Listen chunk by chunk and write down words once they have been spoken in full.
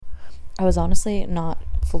I was honestly not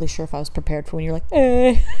fully sure if I was prepared for when you're like,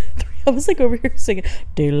 eh. I was like over here singing,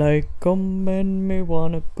 daylight come and me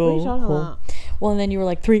wanna go what are you talking home. about? Well, and then you were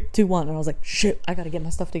like 3, 2, 1, and I was like, shit, I gotta get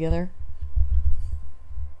my stuff together.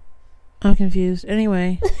 I'm confused.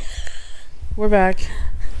 Anyway, we're back.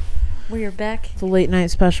 We are back It's a late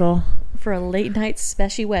night special. for a late night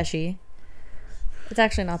special weshy. It's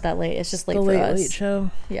actually not that late. It's just late The for us. late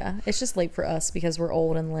show. Yeah, it's just late for us because we're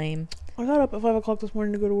old and lame. I got up at 5 o'clock this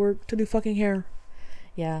morning to go to work to do fucking hair.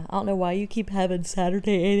 Yeah, I don't know why you keep having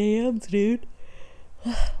Saturday 8 a.m.s, dude.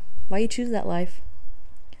 Why you choose that life?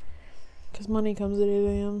 Because money comes at 8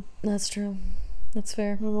 a.m. That's true. That's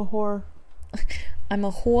fair. I'm a whore. I'm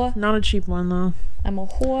a whore. Not a cheap one, though. I'm a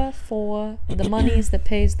whore for the monies that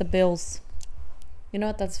pays the bills. You know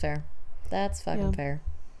what? That's fair. That's fucking fair.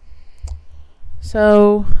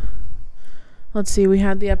 So, let's see. We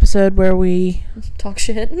had the episode where we... Talk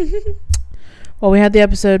shit. Well, we had the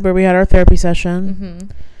episode where we had our therapy session.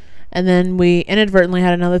 Mm-hmm. And then we inadvertently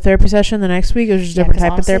had another therapy session the next week. It was just a different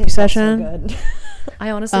type of therapy it felt session. so good. I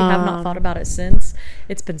honestly have not thought about it since.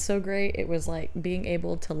 It's been so great. It was like being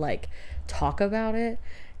able to like talk about it.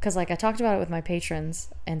 Because like I talked about it with my patrons.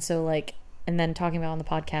 And so like, and then talking about it on the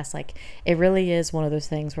podcast, like it really is one of those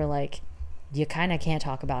things where like you kind of can't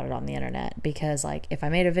talk about it on the internet. Because like if I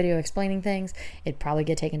made a video explaining things, it'd probably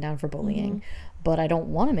get taken down for bullying. Mm-hmm. But I don't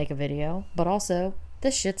want to make a video. But also,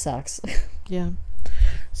 this shit sucks. Yeah.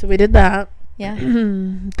 So we did that. Yeah.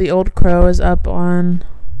 The Old Crow is up on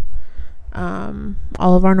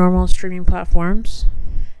all of our normal streaming platforms.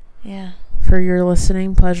 Yeah. For your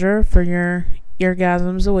listening pleasure, for your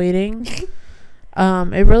eargasms awaiting.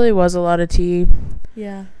 It really was a lot of tea.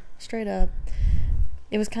 Yeah. Straight up.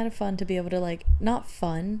 It was kind of fun to be able to like, not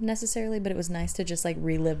fun necessarily, but it was nice to just like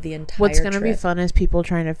relive the entire What's going to trip. be fun is people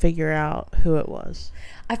trying to figure out who it was.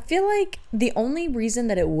 I feel like the only reason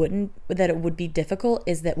that it would be difficult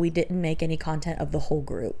is that we didn't make any content of the whole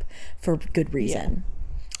group for good reason.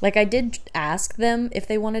 Yeah. Like I did ask them if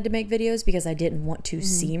they wanted to make videos because I didn't want to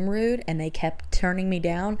seem rude and they kept turning me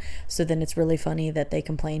down. So then it's really funny that they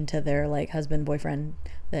complained to their like husband, boyfriend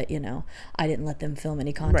that, you know, I didn't let them film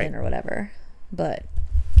any content or whatever. But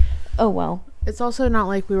oh well. It's also not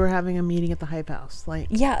like we were having a meeting at the Hype House. Like,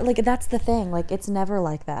 yeah, like that's the thing. Like it's never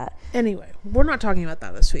like that. Anyway, we're not talking about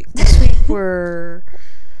that this week. This week we're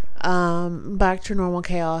back to normal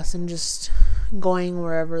chaos and just going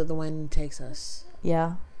wherever the wind takes us.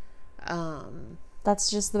 Yeah. That's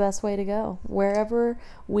just the best way to go. Wherever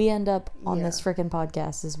we end up on this freaking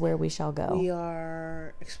podcast is where we shall go. We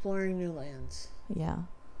are exploring new lands. Yeah.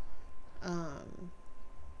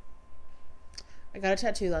 I got a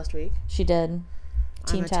tattoo last week. She did.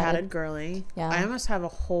 I'm a tatted girly. Yeah. I almost have a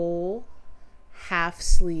whole half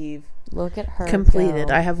sleeve. Look at her completed.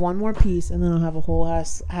 go. I have one more piece and then I'll have a whole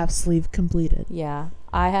half sleeve completed. Yeah.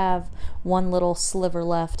 I have one little sliver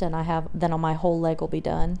left and then on my whole leg will be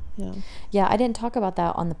done. Yeah. Yeah, I didn't talk about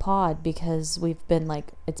that on the pod because we've been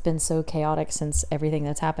like, it's been so chaotic since everything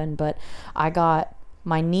that's happened, but I got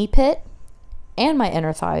my knee pit and my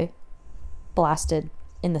inner thigh blasted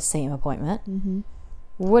in the same appointment. Mm-hmm.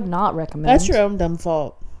 Would not recommend. That's your own dumb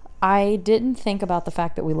fault. I didn't think about the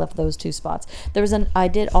fact that we left those two spots. I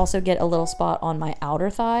did also get a little spot on my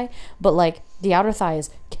outer thigh, but like the outer thigh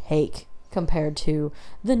is cake compared to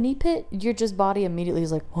the knee pit. Your just body immediately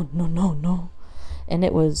is like, oh no, and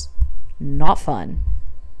it was not fun.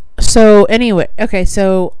 So anyway, okay,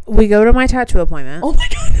 so we go to my tattoo appointment. Oh my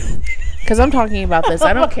god. Because I'm talking about this.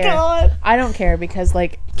 I don't care. God. I don't care because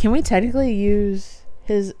like, can we technically use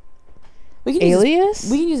his alias?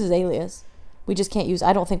 We can use his alias. We just can't use.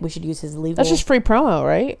 I don't think we should use his legal. That's just free promo,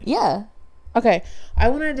 right? Yeah. Okay. I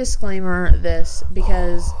want to disclaimer this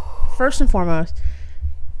because first and foremost,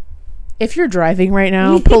 if you're driving right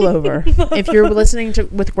now, pull over. If you're listening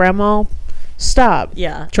with grandma, stop.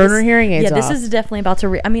 Yeah. Turn her hearing aids off. Yeah, this is definitely about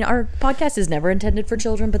to. I mean, our podcast is never intended for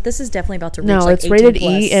children, but this is definitely about to reach. No, like it's rated 18+.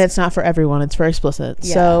 E, and it's not for everyone. It's very explicit.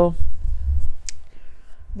 Yeah. So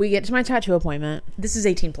we get to my tattoo appointment. This is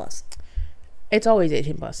 18+. It's always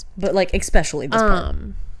 18+. But like especially this part.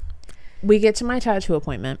 We get to my tattoo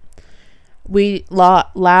appointment. We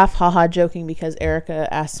laugh, haha, joking because Erica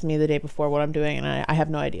asked me the day before what I'm doing, and I have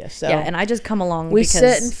no idea. So yeah, and I just come along. We because,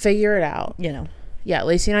 sit and figure it out. You know. Yeah,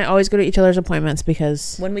 Lacey and I always go to each other's appointments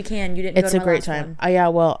because when we can. You didn't. It's go to a great time. Yeah,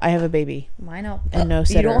 well, I have a baby. I know. And no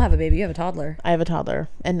sitter. You don't have a baby. You have a toddler. I have a toddler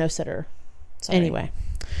and no sitter. Sorry. Anyway,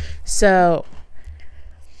 so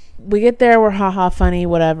we get there, we're haha funny,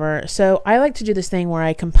 whatever. So I like to do this thing where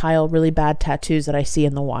I compile really bad tattoos that I see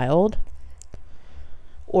in the wild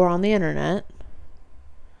or on the internet,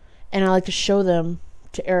 and I like to show them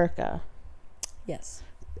to Erica. Yes.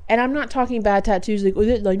 And I'm not talking bad tattoos like, oh,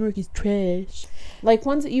 that line work is trash. Like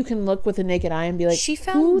ones that you can look with a naked eye and be like, she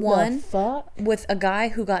found one fuck? With a guy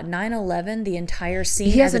who got 9/11 the entire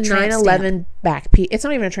scene. He has a 9/11 back piece. It's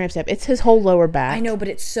not even a tramp stamp. It's his whole lower back. I know, but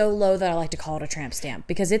it's so low that I like to call it a tramp stamp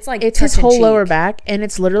because it's like it's his whole lower back, and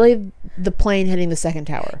it's literally the plane hitting the second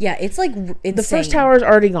tower. Yeah, it's like insane. The first tower is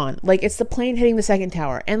already gone. Like it's the plane hitting the second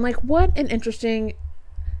tower, and like what an interesting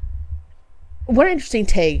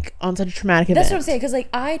take on such a traumatic event. That's what I'm saying, because like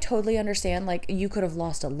I totally understand, like you could have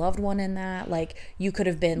lost a loved one in that, like you could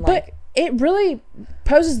have been like, but it really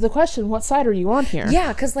poses the question, what side are you on here?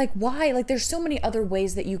 Yeah, because like why, like there's so many other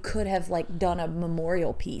ways that you could have like done a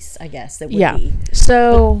memorial piece, I guess, that would be.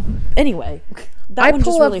 So but anyway, I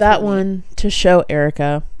pull up that one to show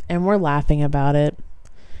Erica, and we're laughing about it,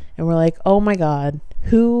 and we're like, oh my god,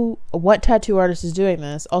 what tattoo artist is doing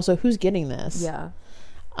this? Also, who's getting this? Yeah.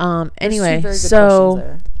 Anyway,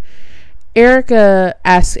 so Erica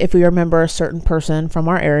asks if we remember a certain person from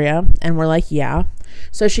our area, and we're like, yeah.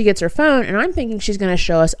 So she gets her phone, and I'm thinking she's going to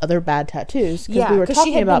show us other bad tattoos, because we were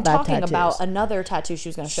talking about bad tattoos. About another tattoo she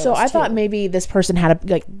was going to show us. So I thought maybe this person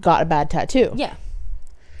had got a bad tattoo. Yeah.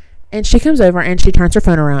 And she comes over and she turns her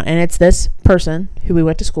phone around, and it's this person who we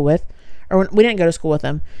went to school with. Or we didn't go to school with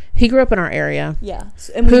him. He grew up in our area. Yeah.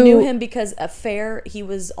 And we knew him because at fair, he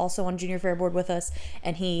was also on junior fair board with us,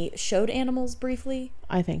 and he showed animals briefly.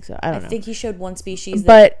 I think so. I don't know. I think he showed one species.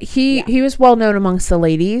 But he was well known amongst the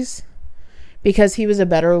ladies because he was a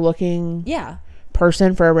better looking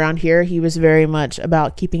person for around here. He was very much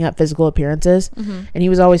about keeping up physical appearances, and he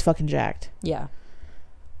was always fucking jacked. Yeah.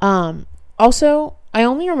 Also, I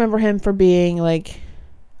only remember him for being like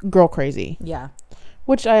girl crazy. Yeah.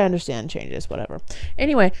 Which I understand changes, whatever.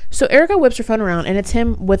 Anyway, so Erica whips her phone around, and it's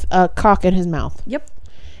him with a cock in his mouth. Yep.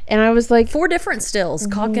 And I was like, 4 different stills: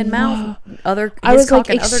 cock and mouth, I was like,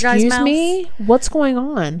 excuse me, what's going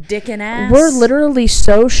on? Dick and ass. We're literally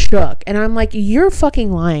so shook, and I'm like, you're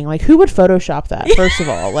fucking lying. Like, who would Photoshop that? First of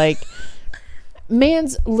all, like,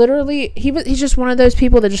 man's literally he's just one of those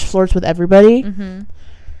people that just flirts with everybody. And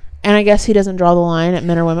I guess he doesn't draw the line at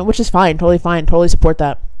men or women, which is fine, totally support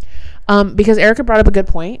that. Because Erica brought up a good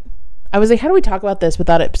point. I was like, how do we talk about this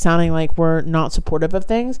without it sounding like we're not supportive of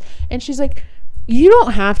things? And she's like, you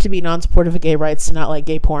don't have to be non-supportive of gay rights to not like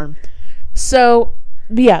gay porn. So,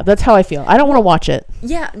 yeah, that's how I feel. I don't want to watch it.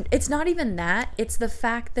 Yeah, it's not even that. It's the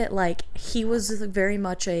fact that, like, he was very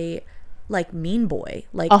much a, like, mean boy.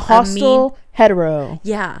 Like, a hostile hetero.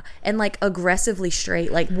 Yeah, and, like, aggressively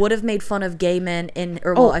straight. Like, would have made fun of gay men in,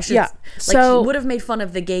 or, he would have made fun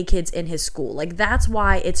of the gay kids in his school. Like, that's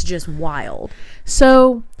why it's just wild.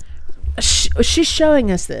 So, she's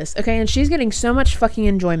showing us this, okay? And she's getting so much fucking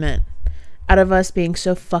enjoyment out of us being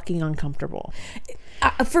so fucking uncomfortable.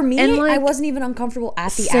 For me, I wasn't even uncomfortable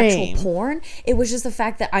at the actual porn. It was just the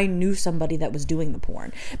fact that I knew somebody that was doing the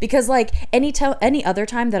porn. Because, like, any other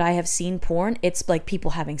time that I have seen porn, it's, like,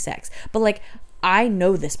 people having sex. But, like, I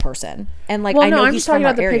know this person. And, like, I know I'm he's just talking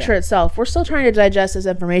about the area. picture itself. We're still trying to digest this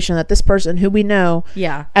information that this person, who we know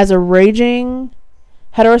as a raging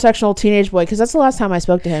heterosexual teenage boy, because that's the last time I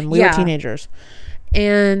spoke to him. We were teenagers.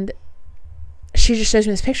 And she just shows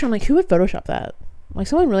me this picture. I'm like, who would Photoshop that? Like,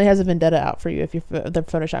 someone really has a vendetta out for you if they're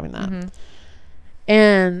photoshopping that.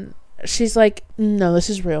 And she's like, no, this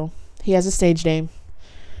is real. He has a stage name.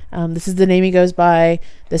 This is the name he goes by.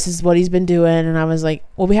 This is what he's been doing. And I was like,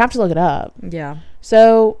 well, we have to look it up. Yeah.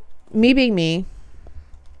 So, me being me,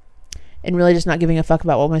 and really just not giving a fuck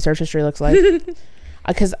about what my search history looks like.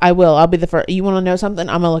 Because I'll be the first. You want to know something?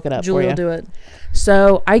 I'm going to look it up Julie for you. will do it.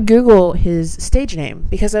 So, I Google his stage name.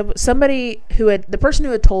 Because the person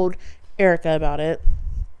who had told Erica about it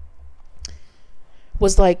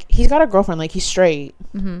was like, he's got a girlfriend, like, he's straight.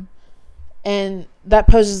 And that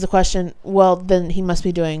poses the question, well, then he must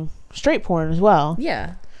be doing straight porn as well.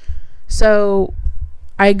 Yeah. So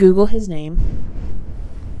I Google his name.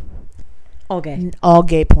 All gay. All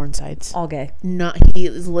gay porn sites. All gay. He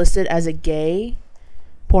is listed as a gay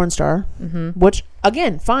porn star, which,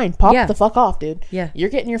 again, fine, pop the fuck off, dude. Yeah. You're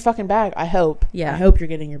getting your fucking bag, I hope. Yeah. I hope you're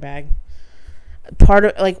getting your bag. Part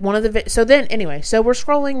of, like, one of the so then anyway, so we're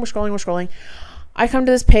scrolling. I come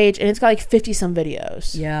to this page, and it's got like 50 some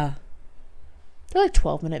videos. Yeah. They're like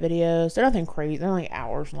 12-minute videos. They're nothing crazy. They're like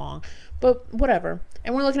hours long, but whatever.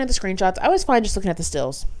 And we're looking at the screenshots. I was fine just looking at the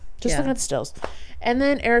stills. Looking at the stills. And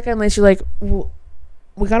then Erica and Lacey are like,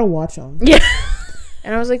 we gotta watch them. Yeah.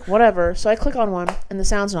 And I was like, whatever. So I click on one, and the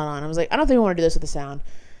sound's not on. I was like, I don't think we want to do this with the sound.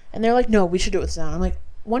 And they're like, no, we should do it with sound. I'm like,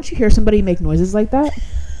 once you hear somebody make noises like that,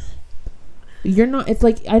 you're not, it's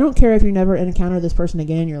like, I don't care if you never encounter this person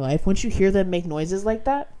again in your life. Once you hear them make noises like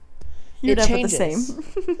that, you're it never changes. the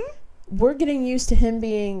same. we're getting used to him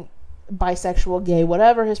being bisexual, gay,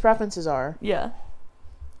 whatever his preferences are. Yeah.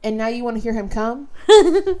 And now you want to hear him come?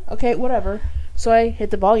 Okay, whatever. So I hit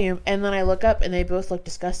the volume, and then I look up, and they both look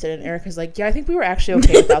disgusted. And Erica's like, yeah, I think we were actually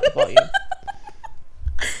okay without the volume.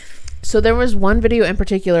 So there was one video in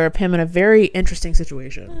particular of him in a very interesting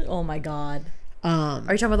situation. Oh, my God. Are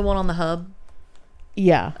you talking about the one on the hub?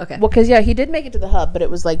 Yeah. Okay. Well, because, yeah, he did make it to the hub, but it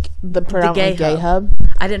was like the predominantly gay hub.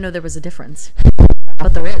 I didn't know there was a difference.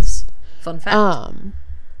 But there is. Fun fact.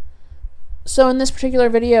 So in this particular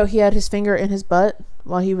video, he had his finger in his butt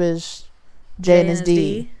while he was J and his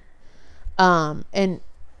D. And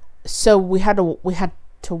so we had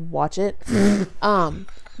to watch it.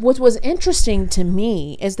 What was interesting to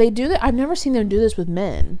me is they do that. I've never seen them do this with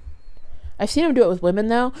men. I've seen them do it with women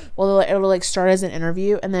though. Well, it'll like start as an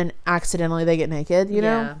interview and then accidentally they get naked, you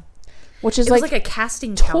know? Which is like a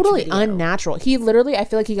casting couch totally video. Unnatural. He literally, I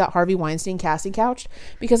feel like he got Harvey Weinstein casting couched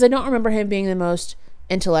because I don't remember him being the most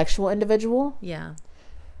intellectual individual. Yeah.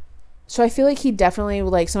 So I feel like he definitely,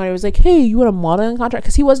 like, somebody was like, hey, you want a modeling contract?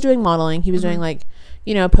 Because he was doing modeling. He was doing, like,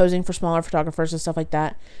 you know, posing for smaller photographers and stuff like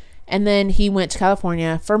that. And then he went to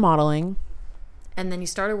California for modeling. And then he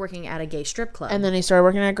started working at a gay strip club. And then he started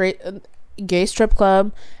working at a great gay strip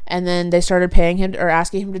club. And then they started paying him or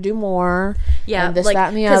asking him to do more. Yeah. And this, like, that,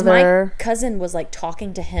 and the other. My cousin was, like,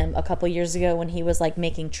 talking to him a couple years ago when he was, like,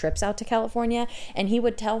 making trips out to California. And he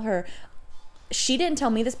would tell her... She didn't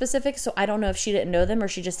tell me the specifics, so I don't know if she didn't know them or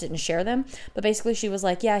she just didn't share them. But basically, she was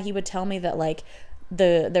like, yeah, he would tell me that, like,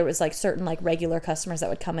 there was, like, certain, like, regular customers that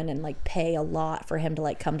would come in and, like, pay a lot for him to,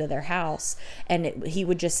 like, come to their house. And he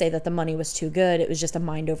would just say that the money was too good. It was just a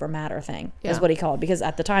mind over matter thing, is what he called. Because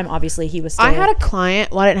at the time, obviously, he was still... I had a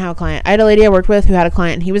client. Well, I didn't have a client. I had a lady I worked with who had a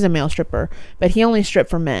client, and he was a male stripper. But he only stripped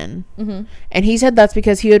for men. Mm-hmm. And he said that's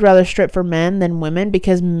because he would rather strip for men than women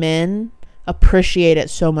because men... appreciate it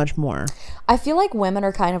so much more. I feel like women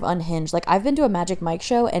are kind of unhinged. Like, I've been to a Magic Mike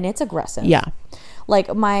show and it's aggressive. Yeah. Like,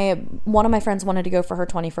 one of my friends wanted to go for her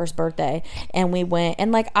 21st birthday and we went,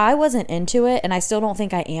 and like, I wasn't into it and I still don't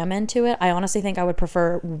think I am into it. I honestly think I would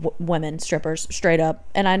prefer women strippers straight up,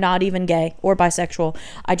 and I'm not even gay or bisexual.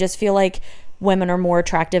 I just feel like women are more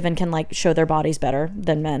attractive and can, like, show their bodies better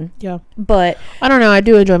than men. Yeah. But I don't know. I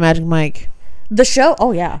do enjoy Magic Mike. The show,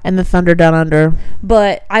 oh yeah, and the Thunder Down Under.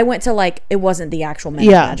 But I went to, like, it wasn't the actual men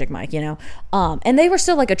of Magic Mike, you know. And they were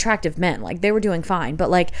still, like, attractive men, like, they were doing fine. But,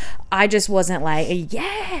 like, I just wasn't like, like,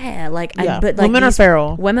 yeah. But like, women are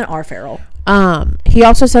feral. Women are feral. He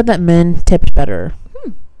also said that men tipped better,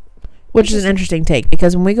 which is an interesting take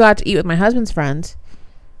because when we go out to eat with my husband's friends,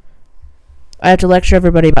 I have to lecture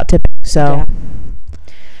everybody about tipping. So,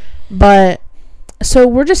 but so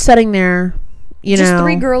we're just sitting there. Just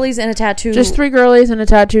 3 girlies in a tattoo. Just 3 girlies in a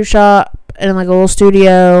tattoo shop and like a little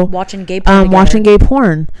studio. Watching gay porn. Watching gay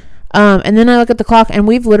porn. And then I look at the clock and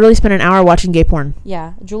we've literally spent an hour watching gay porn.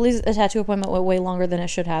 Yeah. Julie's tattoo appointment went way longer than it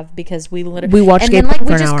should have because we watched gay porn for an hour. And then, like,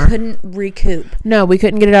 we just couldn't recoup. No, we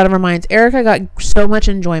couldn't get it out of our minds. Erica got so much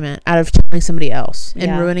enjoyment out of telling somebody else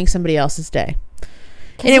and ruining somebody else's day.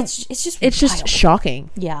 And it's just shocking.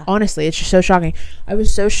 Yeah. Honestly, it's just so shocking. I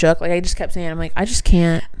was so shook. Like, I just kept saying, I'm like, I just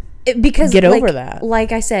can't. Because get over that.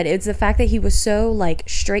 Like I said, it's the fact that he was so, like,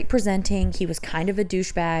 straight presenting. He was kind of a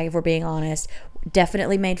douchebag, if we're being honest.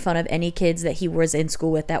 Definitely made fun of any kids that he was in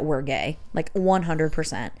school with that were gay, like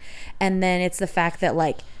 100%. And then it's the fact that,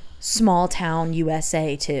 like, small town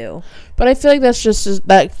USA too. But I feel like that's just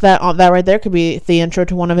that right there could be the intro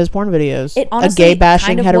to one of his porn videos. It honestly a gay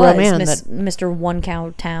bashing kind of hetero was, man. Mr. One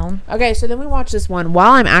Cow Town. Okay, so then we watched this one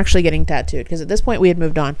while I'm actually getting tattooed because at this point we had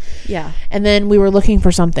moved on. Yeah. And then we were looking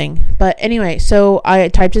for something. But anyway, so I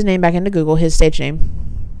typed his name back into Google, his stage name.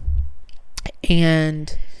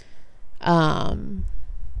 And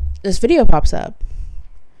this video pops up.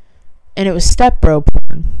 And it was stepbro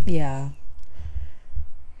porn. Yeah.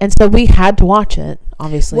 And so we had to watch it,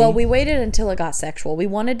 obviously. Well, we waited until it got sexual. We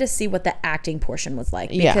wanted to see what the acting portion was like.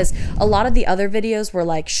 Because a lot of the other videos were,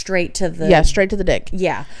 like, straight to the... Yeah, straight to the dick.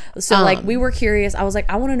 Yeah. So, like, we were curious. I was like,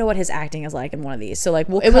 I want to know what his acting is like in one of these. So, like,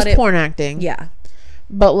 it was porn acting. Yeah.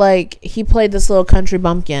 But, like, he played this little country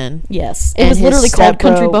bumpkin. Yes. It was literally called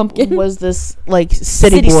Country Bumpkin. Was this, like,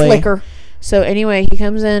 city boy. Slicker. So, anyway, he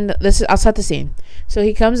comes in. I'll set the scene. So,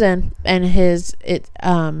 he comes in, and his stage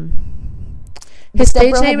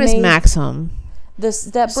name is Maxim. The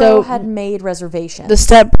stepbro had made reservations. The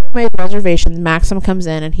stepbro made reservations. Maxim comes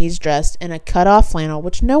in, and he's dressed in a cut-off flannel,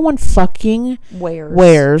 which no one fucking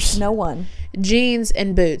wears. No one. Jeans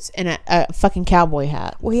and boots and a fucking cowboy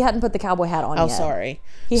hat. Well, he hadn't put the cowboy hat on yet. Oh, sorry.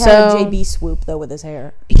 He had a JB swoop, though, with his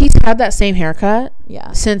hair. He's had that same haircut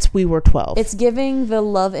since we were 12. It's giving the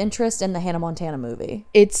love interest in the Hannah Montana movie.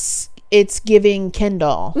 It's it's giving Ken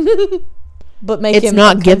doll. But make it's him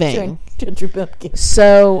not giving. Country bumpkin.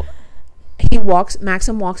 So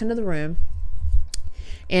Maxim walks into the room,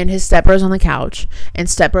 and his stepbrother's on the couch, and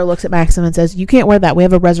stepbrother looks at Maxim and says, "You can't wear that. We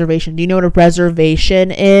have a reservation." Do you know what a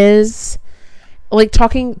reservation is? Like,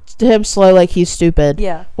 talking to him slow like he's stupid.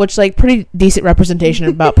 Yeah. Which, like, pretty decent representation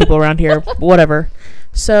about people around here. Whatever.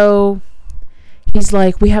 So he's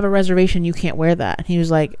like, "We have a reservation. You can't wear that." And he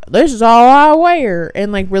was like, "This is all I wear."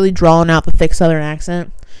 And, like, really drawing out the thick southern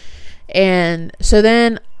accent. And so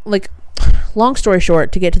then, like, long story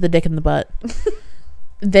short, to get to the dick in the butt,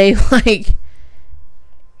 they, like,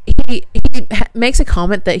 he makes a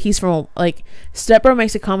comment that he's from, like, stepbro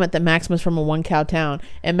makes a comment that Maxim is from a one cow town.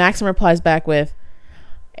 And Maxim replies back with,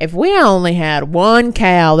 "If we only had one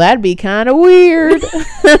cow, that'd be kind of weird."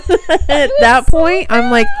 At that point,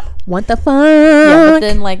 I'm like, what the fuck? Yeah, but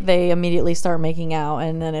then, like, they immediately start making out,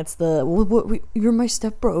 and then it's the, "You're my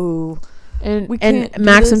stepbro." And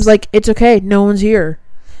Maxim's like, "It's okay, no one's here."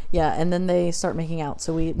 Yeah, and then they start making out.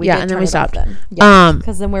 So we and then we stopped. Yeah,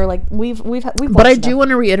 because then we're like, we've. But I do want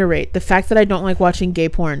to reiterate, the fact that I don't like watching gay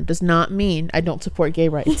porn does not mean I don't support gay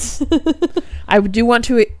rights. I do want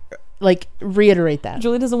to, like, reiterate that.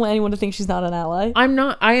 Julie doesn't want anyone to think she's not an ally. I'm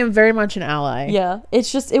not. I am very much an ally. Yeah,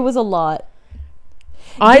 it's just, it was a lot.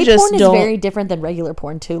 Gay porn is very different than regular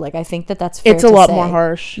porn too. Like, I think that's fair. It's a lot more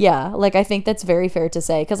harsh. Yeah, like, I think that's very fair to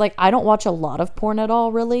say, because, like, I don't watch a lot of porn at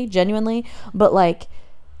all, really, genuinely, but, like,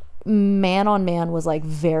 Man on Man was, like,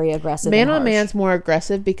 very aggressive. Man on Man's more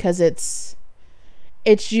aggressive because it's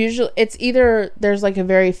usually, it's either there's, like, a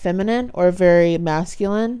very feminine or a very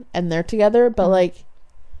masculine, and they're together, but like,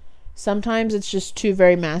 sometimes it's just two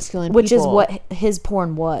very masculine which people. Is what his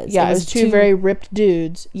porn was. Yeah, it was two very ripped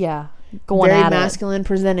dudes. Yeah, going very at masculine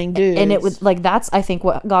presenting dudes. And it was, like, that's, I think,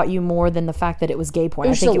 what got you more than the fact that it was gay porn. It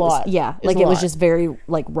was I think a lot. Yeah, like, it was just very,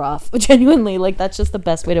 like, rough. Genuinely, like, that's just the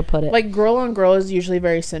best way to put it. Like, girl on girl is usually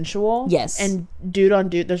very sensual. Yes. And dude on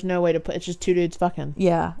dude, there's no way to put. It's just two dudes fucking.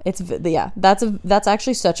 Yeah, that's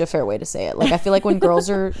actually such a fair way to say it. Like, I feel like when girls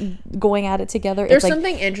are going at it together, there's it's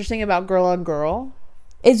something interesting about girl on girl.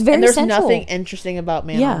 It's very, and there's sensual. Nothing interesting about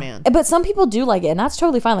man on man. But some people do like it, and that's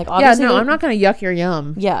totally fine. Like, obviously, I'm not gonna yuck your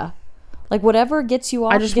yum. Yeah, like, whatever gets you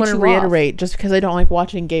off. I just want to reiterate, just because I don't like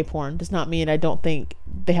watching gay porn does not mean I don't think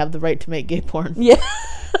they have the right to make gay porn. Yeah.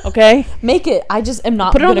 Okay. Make it. I just am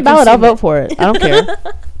not. Put it on the ballot. I'll vote for it. I don't care. You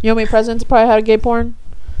know how many presidents probably had gay porn?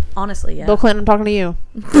 Honestly, yeah. Bill Clinton, I'm talking to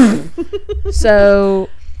you. So,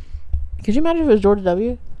 could you imagine if it was George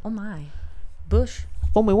W? Oh my, Bush.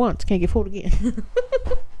 Fool me once, can't get fooled again.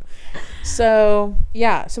 So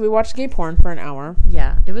we watched gay porn for an hour.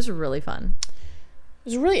 Yeah, it was really fun. It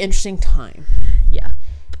was a really interesting time. Yeah,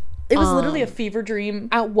 it was literally a fever dream.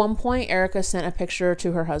 At one point, Erica sent a picture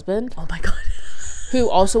to her husband. Oh my god. Who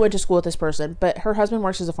also went to school with this person, but her husband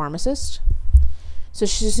works as a pharmacist. So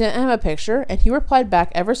she sent him a picture, and he replied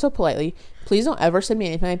back ever so politely, "Please don't ever send me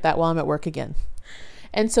anything like that while I'm at work again."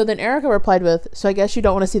 And so then Erica replied with, "So I guess you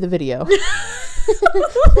don't want to see the video."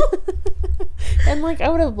 And, like, I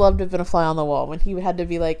would have loved to have been a fly on the wall when he had to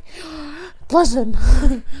be like, "Listen,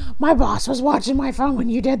 my boss was watching my phone when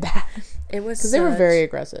you did that." It was because they were very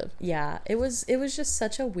aggressive. Yeah, it was just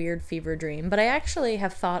such a weird fever dream. But I actually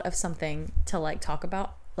have thought of something to, like, talk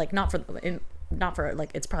about, like, not for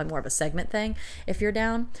like, it's probably more of a segment thing. If you're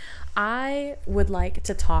down, I would like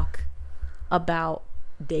to talk about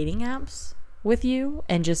dating apps with you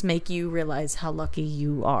and just make you realize how lucky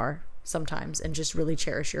you are sometimes, and just really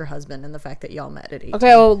cherish your husband and the fact that y'all met at 18.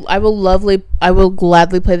 Okay, I will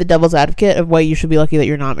gladly play the devil's advocate of why you should be lucky that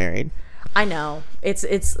you're not married. I know.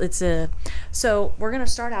 So we're going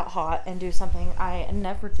to start out hot and do something I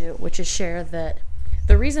never do, which is share that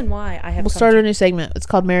the reason why I have... We'll start a new segment. It's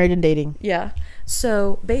called Married and Dating. Yeah.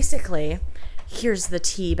 So basically, here's the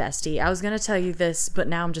tea, bestie. I was going to tell you this, but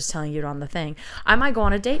now I'm just telling you it on the thing. I might go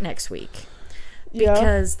on a date next week. Yeah.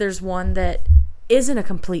 Because there's one that isn't a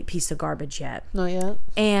complete piece of garbage yet. Not yet.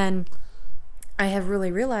 And I have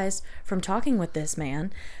really realized from talking with this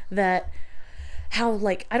man that how,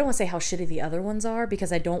 like, I don't want to say how shitty the other ones are,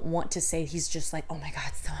 because I don't want to say he's just like, oh my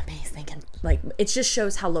god, so amazing, and, like, it just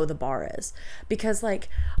shows how low the bar is. Because, like,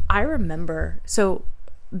 I remember, so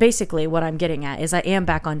basically what I'm getting at is I am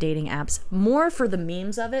back on dating apps more for the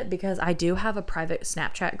memes of it, because I do have a private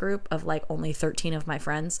Snapchat group of, like, only 13 of my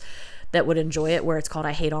friends that would enjoy it, where it's called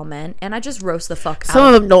I Hate All Men, and I just roast the fuck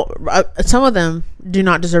out of them. Some of them do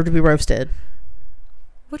not deserve to be roasted.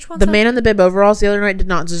 Which one? The man in the bib overalls the other night did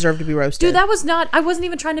not deserve to be roasted. Dude, that was not... I wasn't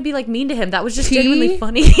even trying to be, like, mean to him. That was just genuinely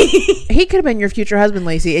funny. He could have been your future husband,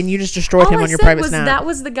 Lacey, and you just destroyed him on your private snap. That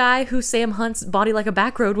was the guy who Sam Hunt's Body Like a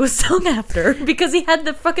Back Road was sung after because he had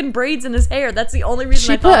the fucking braids in his hair. That's the only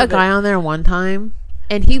reason I thought of it. She put a guy on there one time,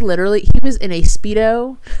 and he was in a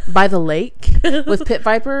Speedo by the lake with pit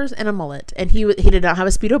vipers and a mullet, and he did not have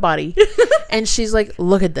a Speedo body. And she's like,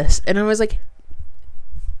 look at this. And I was like...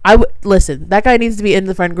 listen, that guy needs to be in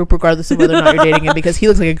the friend group regardless of whether or not you're dating him because he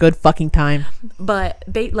looks like a good fucking time. But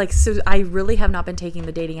so I really have not been taking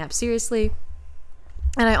the dating app seriously,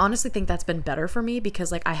 and I honestly think that's been better for me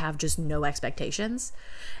because like I have just no expectations,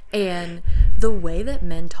 and the way that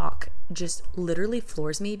men talk just literally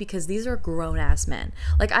floors me because these are grown ass men.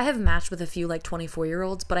 Like I have matched with a few like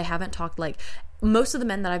 24-year-olds, but I haven't talked like most of the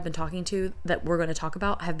men that I've been talking to that we're going to talk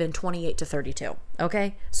about have been 28 to 32.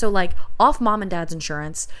 Okay. So like off mom and dad's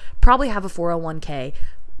insurance, probably have a 401k,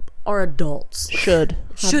 are adults. Should.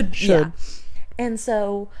 Yeah. And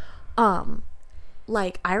so,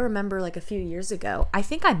 like I remember like a few years ago, I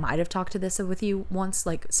think I might have talked to this with you once,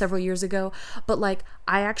 like several years ago, but like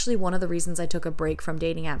I actually, one of the reasons I took a break from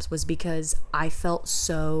dating apps was because I felt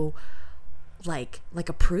so like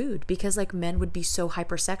a prude because like men would be so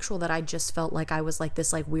hypersexual that I just felt like I was like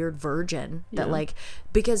this like weird virgin that like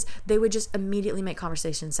because they would just immediately make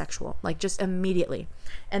conversation sexual, like just immediately.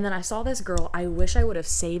 And then I saw this girl, I wish I would have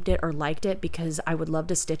saved it or liked it because I would love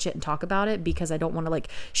to stitch it and talk about it because I don't want to like,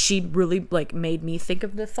 she really like made me think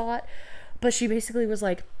of the thought, but she basically was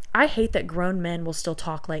like, I hate that grown men will still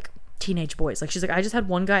talk like teenage boys. Like she's like, I just had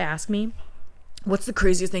one guy ask me, what's the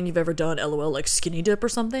craziest thing you've ever done? LOL, like skinny dip or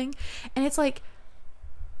something. And it's like,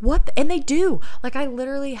 what? And they do. Like I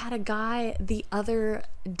literally had a guy the other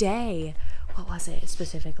day. What was it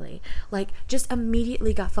specifically? Like just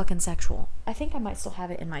immediately got fucking sexual. I think I might still have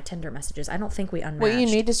it in my Tinder messages. I don't think we unmatched. What you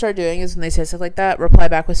need to start doing is when they say stuff like that, reply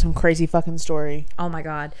back with some crazy fucking story. Oh my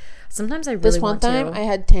God. Sometimes I really want to. This one time I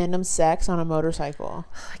had tandem sex on a motorcycle.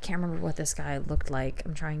 I can't remember what this guy looked like.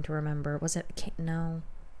 I'm trying to remember. Was it? No.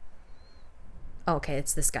 Oh, okay,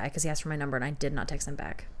 it's this guy because he asked for my number and I did not text him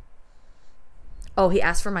back. Oh, he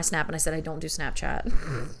asked for my Snap and I said I don't do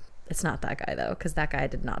Snapchat. It's not that guy though, because that guy I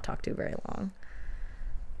did not talk to very long.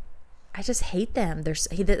 I just hate them.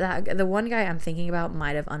 The one guy I'm thinking about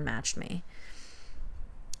might have unmatched me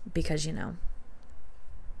because you know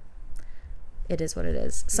it is what it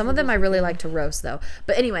is. Some of them I really like to roast though.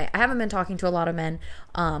 But anyway, I haven't been talking to a lot of men,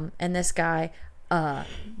 and this guy,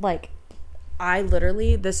 like. I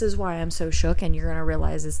literally, this is why I'm so shook, and you're going to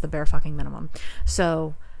realize it's the bare fucking minimum.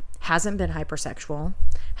 So, hasn't been hypersexual,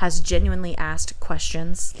 has genuinely asked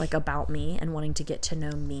questions, like, about me and wanting to get to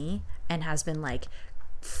know me, and has been, like,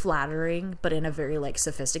 flattering, but in a very, like,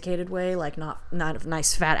 sophisticated way, like, not a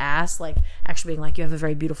nice fat ass, like, actually being like, you have a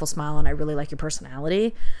very beautiful smile, and I really like your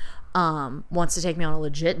personality, wants to take me on a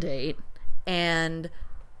legit date, and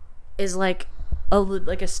is, like,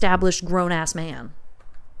 established grown-ass man.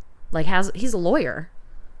 Like he's a lawyer,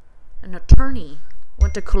 an attorney,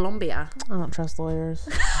 went to Columbia. I don't trust lawyers.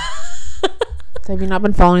 Have you not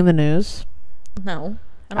been following the news? No.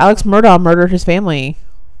 Alex Murdaugh murdered his family.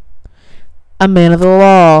 A man of the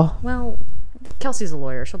law. Well, Kelsey's a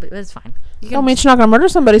lawyer. It's fine. Don't mean she's not gonna murder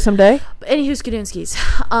somebody someday. But anywho, Skidunskis.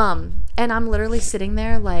 And I'm literally sitting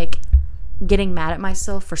there like getting mad at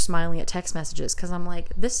myself for smiling at text messages because I'm like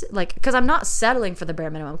because I'm not settling for the bare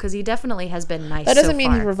minimum because he definitely has been nice. That doesn't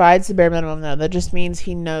mean he provides the bare minimum though. That just means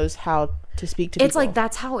he knows how to speak to people. It's like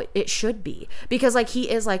that's how it should be because like he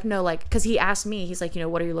is like no like because he asked me, he's like, you know,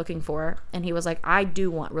 what are you looking for? And he was like, I do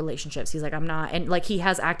want relationships. He's like, I'm not, and like he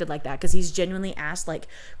has acted like that because he's genuinely asked like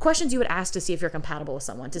questions you would ask to see if you're compatible with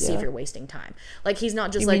someone, to see if you're wasting time. Like he's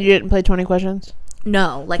not just you didn't play 20 questions.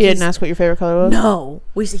 No, like he didn't ask what your favorite color was. No,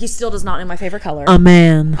 he still does not know my favorite color. A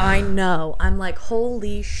man. I know. I'm like,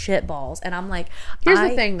 holy shit balls, and I'm like, here's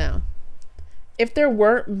the thing though, if there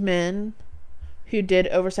weren't men who did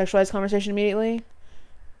over sexualize conversation immediately,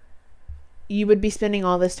 you would be spending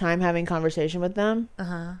all this time having conversation with them.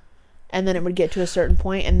 And then it would get to a certain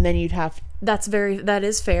point, and then you'd have. That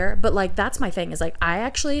is fair, but like that's my thing is like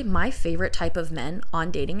my favorite type of men on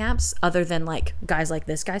dating apps, other than like guys like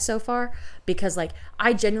this guy so far, because like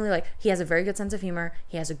I genuinely like he has a very good sense of humor,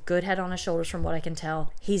 he has a good head on his shoulders from what I can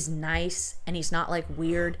tell, he's nice and he's not like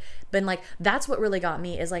weird, but like that's what really got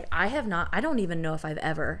me is like I don't even know if I've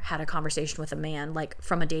ever had a conversation with a man like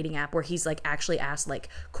from a dating app where he's like actually asked like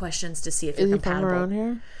questions to see if you're compatible. Is he from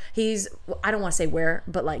around here? I don't want to say where,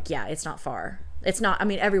 but like yeah, it's not far. It's not, I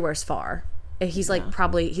mean, everywhere's far. He's like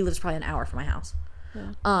he lives probably an hour from my house.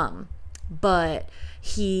 Yeah. But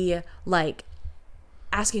he like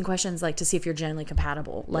asking questions like to see if you're genuinely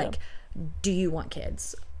compatible. Like, do you want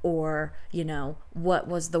kids? Or, you know, what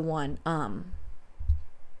was the one,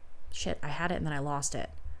 shit, I had it and then I lost it.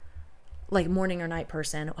 Like, morning or night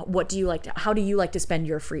person. What do you like to, how do you like to spend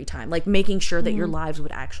your free time? Like, making sure that your lives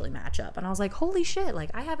would actually match up. And I was like, holy shit, like,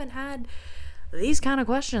 I haven't had these kind of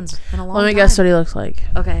questions in a long time. Let me guess what he looks like.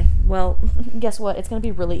 Okay, well, guess what? It's going to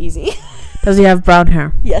be really easy. Does he have brown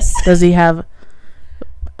hair? Yes. Does he have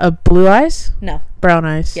blue eyes? No. Brown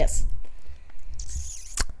eyes? Yes.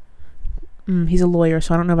 He's a lawyer,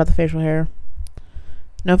 so I don't know about the facial hair.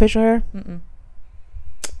 No facial hair?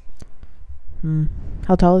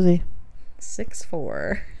 How tall is he?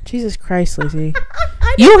 6'4". Jesus Christ, Lacey.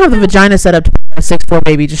 You don't have the vagina set up to be a 6'4"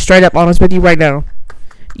 baby. Just straight up honest with you right now.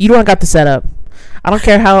 You don't got the setup. I don't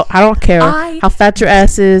care how fat your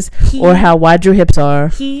ass is or how wide your hips are.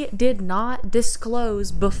 He did not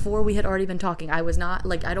disclose before we had already been talking. I was not,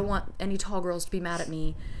 like, I don't want any tall girls to be mad at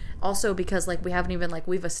me. Also, because, like, we haven't even, like,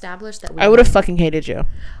 we've established that we... I would have fucking hated you.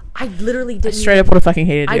 I literally didn't... Straight up would have fucking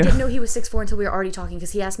hated you. I didn't know he was 6'4" until we were already talking,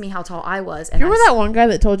 because he asked me how tall I was. And you remember that one guy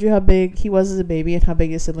that told you how big he was as a baby and how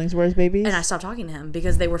big his siblings were as babies? And I stopped talking to him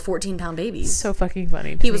because they were 14-pound babies. So fucking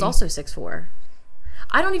funny. He was also 6'4".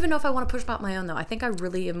 I don't even know if I want to push pop my own, though. I think I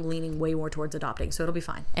really am leaning way more towards adopting, so it'll be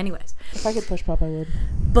fine. Anyways. If I could push pop, I would.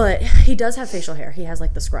 But he does have facial hair. He has,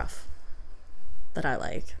 like, the scruff that I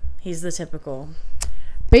like. He's the typical...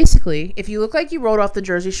 Basically, if you look like you rolled off the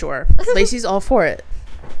Jersey Shore, Lacey's all for it.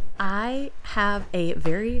 I have a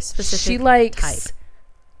very specific She likes type.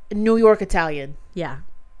 New York Italian. Yeah.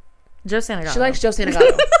 Joe Santagato. She likes Joe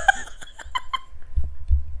Santagato.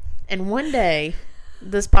 And one day,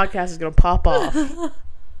 this podcast is going to pop off.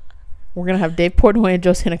 We're going to have Dave Portnoy and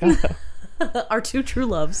Joe Santagato. Our two true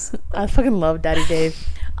loves. I fucking love Daddy Dave.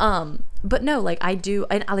 But no, like, I do,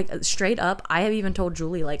 and I, like, straight up, I have even told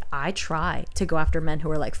Julie, like, I try to go after men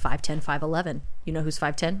who are like 5'10", 5'11". You know who's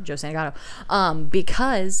 5'10"? Joe Santagato.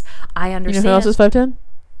 Because I understand. You know who else is 5'10"?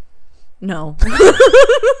 No.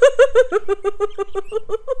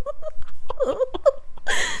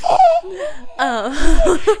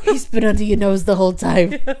 He's been under your nose the whole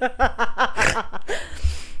time.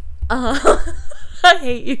 I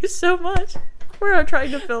hate you so much. We're not trying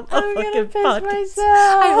to film a fucking podcast.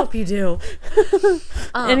 I hope you do.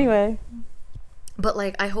 Anyway. But,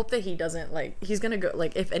 like, I hope that he doesn't, like, he's gonna go,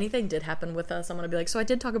 like, if anything did happen with us, I'm gonna be like, so I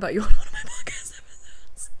did talk about you on one of my podcast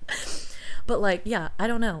episodes. But, like, yeah, I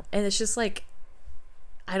don't know. And it's just, like,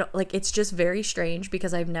 I don't, like, it's just very strange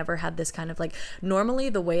because I've never had this kind of, like, normally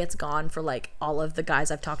the way it's gone for, like, all of the guys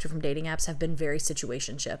I've talked to from dating apps have been very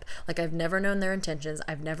situationship. Like, I've never known their intentions.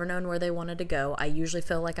 I've never known where they wanted to go. I usually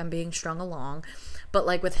feel like I'm being strung along. But,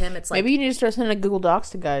 like, with him, it's like... Maybe you need to start sending a Google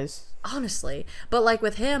Docs to guys. Honestly. But, like,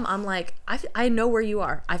 with him, I'm like, I know where you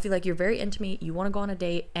are. I feel like you're very into me. You want to go on a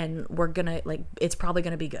date, and we're gonna, like, it's probably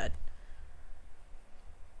gonna be good.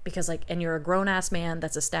 Because, like, and you're a grown-ass man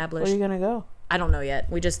that's established. Where are you gonna go? I don't know yet.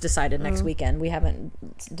 We just decided next weekend. We haven't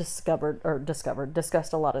discussed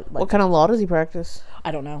a lot of... Like, what kind of law does he practice?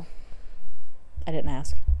 I don't know. I didn't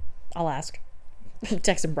ask. I'll ask.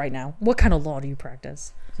 Text him right now. What kind of law do you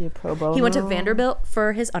practice? Is he a pro bono? He went to Vanderbilt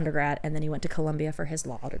for his undergrad, and then he went to Columbia for his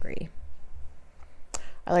law degree.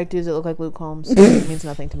 I like dudes that look like Luke Holmes. It means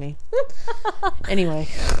nothing to me. Anyway.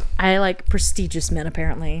 I like prestigious men,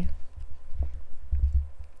 apparently.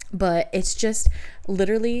 But it's just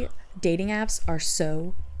literally dating apps are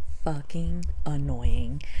so fucking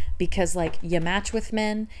annoying because, like, you match with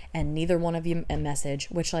men and neither one of you message,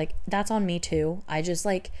 which, like, that's on me too. I just,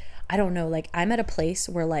 like, I don't know, like, I'm at a place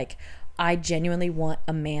where, like, I genuinely want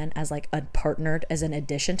a man as, like, a partner, as an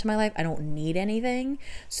addition to my life. I don't need anything.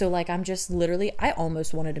 So, like, I'm just literally, I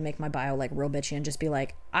almost wanted to make my bio, like, real bitchy and just be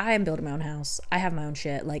like, I am building my own house. I have my own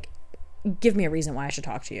shit. Like, give me a reason why I should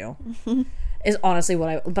talk to you. Is honestly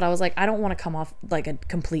what but I was like, I don't want to come off like a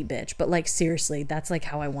complete bitch, but, like, seriously, that's, like,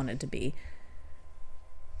 how I wanted to be.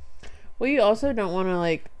 Well, you also don't want to,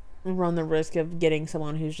 like, run the risk of getting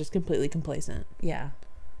someone who's just completely complacent. Yeah.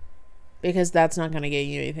 Because that's not going to get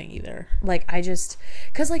you anything either. Like, I just...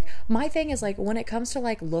 Because, like, my thing is, like, when it comes to,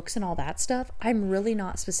 like, looks and all that stuff, I'm really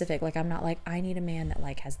not specific. Like, I'm not like, I need a man that,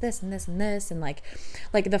 like, has this and this and this. And, like,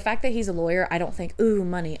 the fact that he's a lawyer, I don't think, ooh,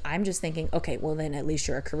 money. I'm just thinking, okay, well, then at least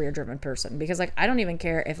you're a career-driven person. Because, like, I don't even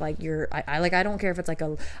care if, like, you're... I don't care if it's, like,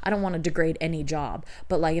 I don't want to degrade any job.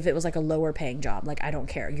 But, like, if it was, like, a lower-paying job, like, I don't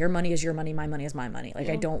care. Your money is your money. My money is my money. Like,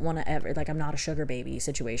 yeah. I don't want to ever... Like, I'm not a sugar baby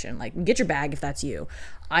situation. Like, get your bag if that's you.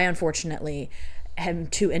 I, unfortunately... am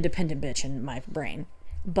too independent bitch in my brain,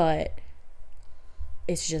 but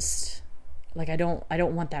it's just like I don't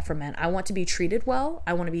want that for men. I want to be treated well.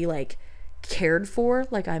 I want to be, like, cared for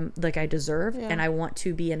like I deserve, and I want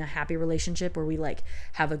to be in a happy relationship where we like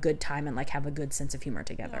have a good time and like have a good sense of humor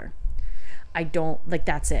together. I don't like,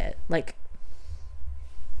 that's it. Like,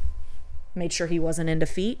 made sure he wasn't into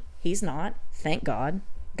feet. He's not, thank God.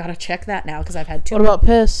 Gotta check that now because I've had two. What about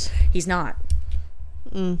piss? He's not.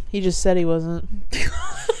 He just said he wasn't.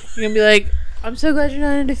 You're gonna be like, I'm so glad you're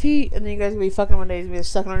not into feet, and then you guys gonna be fucking one day, he's gonna be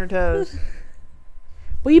sucking on your toes.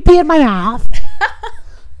 Will you pee in my mouth?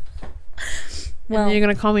 Well, and then you're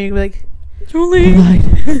gonna call me and you're gonna be like, Julie, he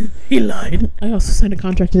lied. He lied. I also signed a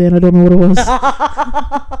contract today and I don't know what it was.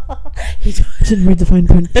 I didn't read the fine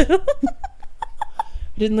print. I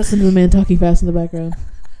didn't listen to the man talking fast in the background.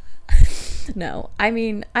 No, I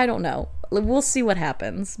mean, I don't know. We'll see what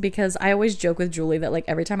happens, because I always joke with Julie that like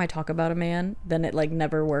every time I talk about a man, then it like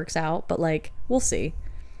never works out. But like, we'll see.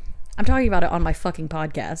 I'm talking about it on my fucking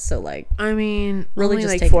podcast, so like, I mean, really only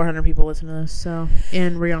just like 400 people listen to this, so,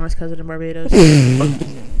 and Rihanna's cousin in Barbados.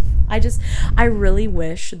 I really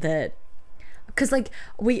wish that, because like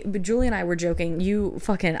Julie and I were joking, you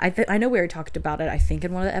fucking, I know we already talked about it, I think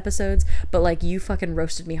in one of the episodes, but like you fucking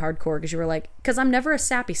roasted me hardcore because you were like, because I'm never a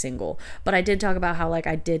sappy single, but I did talk about how like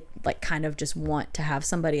I did like kind of just want to have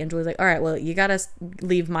somebody, and Julie's like, all right, well, you gotta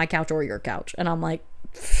leave my couch or your couch, and I'm like,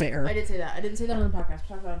 fair. I did say that. I didn't say that on the podcast. We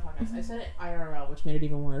talked about it on the podcast. I said it IRL, which made it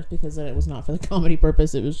even worse because it was not for the comedy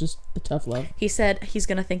purpose. It was just the tough love. He said he's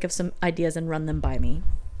gonna think of some ideas and run them by me.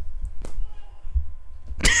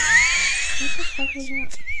 What the fuck was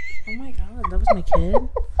that? Oh my god, that was my kid?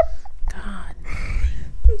 God.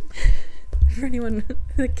 For anyone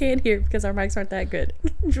that can't hear because our mics aren't that good,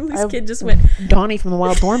 Julie's kid just went. Donnie from the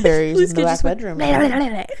Wild Thornberries in the back bedroom.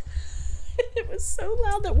 It was so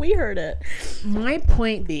loud that we heard it. My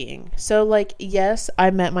point being, so like, yes, I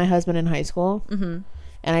met my husband in high school, and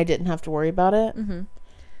I didn't have to worry about it.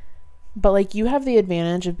 But like, you have the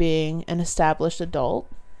advantage of being an established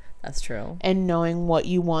adult. That's true. And knowing what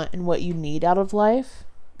you want and what you need out of life.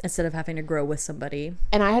 Instead of having to grow with somebody.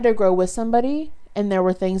 And I had to grow with somebody, and there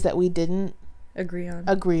were things that we didn't agree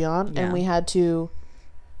on. Yeah. And we had to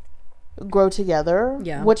grow together.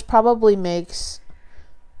 Yeah. Which probably makes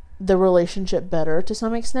the relationship better to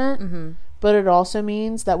some extent. But it also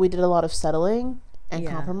means that we did a lot of settling and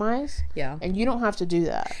compromise. Yeah. And you don't have to do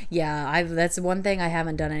that. Yeah. That's one thing I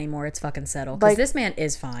haven't done anymore. It's fucking settle. Because this man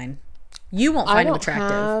is fine. You won't find him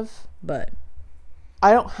attractive, but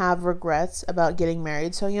I don't have regrets about getting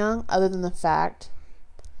married so young, other than the fact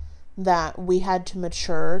that we had to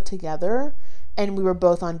mature together, and we were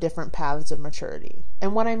both on different paths of maturity.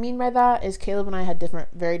 And what I mean by that is Caleb and I had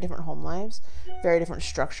very different home lives, very different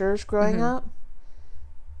structures growing up,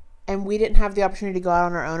 and we didn't have the opportunity to go out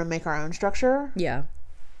on our own and make our own structure. Yeah.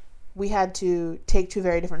 We had to take two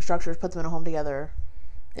very different structures, put them in a home together,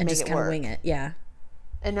 and make just kind of wing it. Yeah.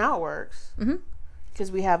 And now it works.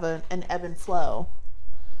 Because we have an ebb and flow.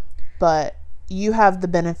 But you have the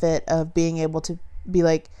benefit of being able to be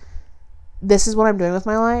like, this is what I'm doing with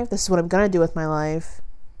my life. This is what I'm going to do with my life.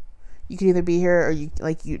 You can either be here or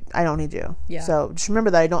I don't need you. Yeah. So just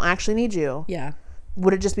remember that I don't actually need you. Yeah.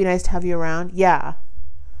 Would it just be nice to have you around? Yeah.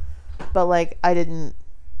 But like, I didn't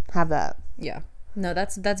have that. Yeah. No,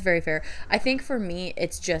 that's very fair. I think for me,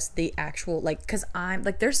 it's just the actual, like, because I'm,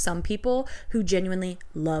 like, there's some people who genuinely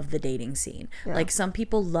love the dating scene. Yeah. Like, some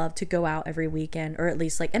people love to go out every weekend, or at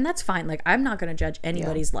least, like, and that's fine. Like, I'm not going to judge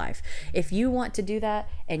anybody's life. If you want to do that,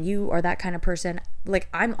 and you are that kind of person, like,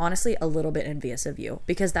 I'm honestly a little bit envious of you,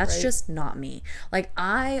 because that's just not me. Like,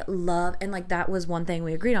 I love, and, like, that was one thing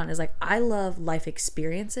we agreed on, is, like, I love life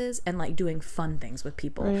experiences and, like, doing fun things with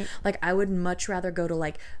people. Right. Like, I would much rather go to,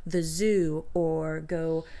 like, the zoo, or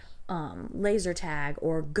go laser tag,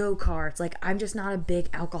 or go-karts. Like, I'm just not a big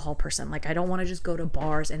alcohol person. Like, I don't want to just go to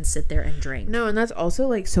bars and sit there and drink. No, and that's also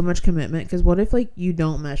like so much commitment, because what if like you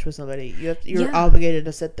don't mesh with somebody? You're obligated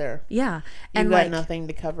to sit there. Yeah. And you got like, nothing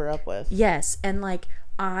to cover up with. Yes. And like,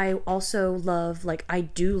 I also love, like, I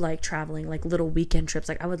do like traveling, like little weekend trips.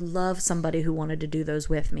 Like, I would love somebody who wanted to do those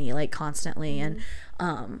with me, like, constantly. And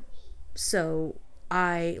so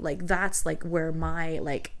I like, that's like where my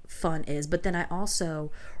like fun is. But then I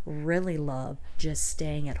also really love just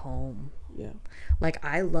staying at home. Yeah. Like,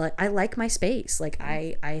 I like my space. Like,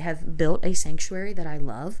 I have built a sanctuary that I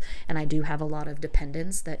love, and I do have a lot of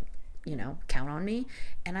dependents that, you know, count on me,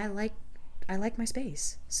 and I like my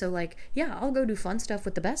space. So like, yeah, I'll go do fun stuff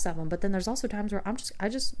with the best of them, but then there's also times where I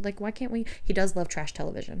just like, why can't we? He does love trash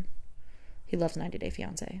television. He loves 90 Day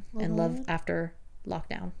Fiance and Love After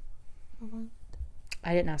Lockdown.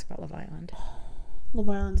 I didn't ask about Love Island. Love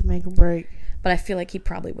Island's make or break. But I feel like he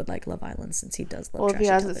probably would like Love Island, since he does love trash television. Well, if he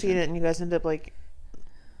hasn't seen it and you guys end up like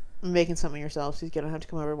making something yourself, so he's gonna have to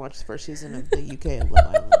come over and watch the first season of the UK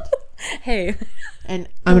Love Island. Hey. And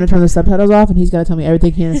I'm gonna turn the subtitles off, and he's gotta tell me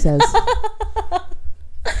everything Hannah says.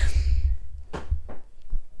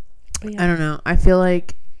 Yeah. I don't know. I feel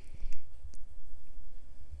like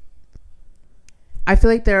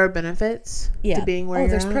there are benefits to being where you're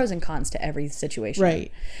there's at. pros and cons to every situation.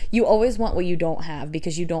 Right. You always want what you don't have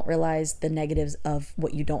because you don't realize the negatives of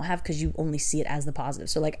what you don't have because you only see it as the positive.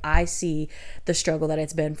 So like I see the struggle that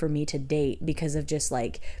it's been for me to date because of just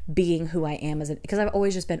like being who I am because I've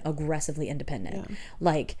always just been aggressively independent. Yeah.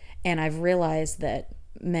 Like, and I've realized that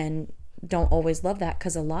men don't always love that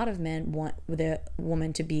because a lot of men want the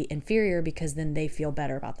woman to be inferior because then they feel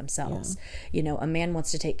better about themselves. You know, a man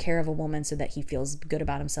wants to take care of a woman so that he feels good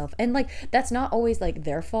about himself, and like that's not always like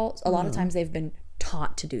their fault. A lot of times they've been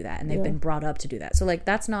taught to do that and they've been brought up to do that, so like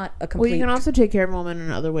that's not a complete. Well, you can also take care of a woman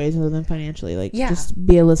in other ways other than financially, like just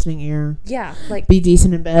be a listening ear, like be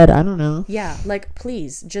decent in bed. I don't know, like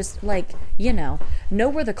please just like, you know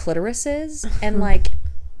where the clitoris is and like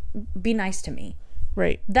be nice to me.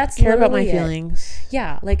 Right. That's care about my feelings.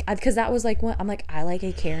 Yeah. Like, because that was like what I'm like, I like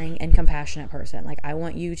a caring and compassionate person. Like, I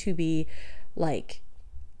want you to be like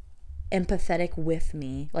empathetic with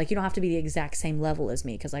me. Like, you don't have to be the exact same level as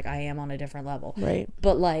me because like I am on a different level. Right.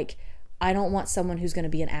 But like, I don't want someone who's going to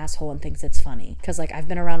be an asshole and thinks it's funny because like I've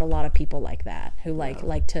been around a lot of people like that who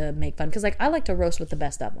like to make fun because like I like to roast with the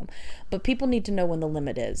best of them. But people need to know when the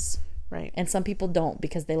limit is. Right. And some people don't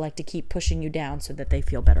because they like to keep pushing you down so that they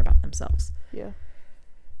feel better about themselves. Yeah.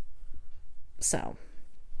 So,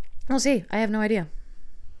 we'll see. I have no idea.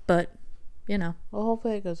 But, you know. Well,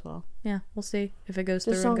 hopefully it goes well. Yeah, we'll see if it goes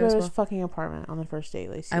through and goes well. Just don't go to his fucking apartment on the first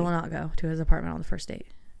date, Lacey. I will not go to his apartment on the first date.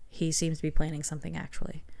 He seems to be planning something,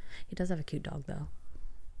 actually. He does have a cute dog, though.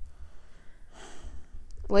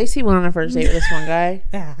 Lacey went on a first date with this one guy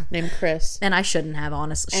named Chris. And I shouldn't have,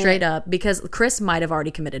 honestly, straight up, because Chris might have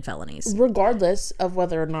already committed felonies. Regardless of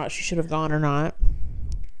whether or not she should have gone or not.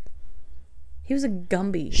 He was a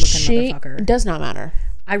Gumby looking motherfucker. It does not matter.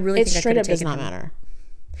 I really think straight up does not matter.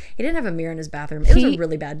 He didn't have a mirror in his bathroom. It was a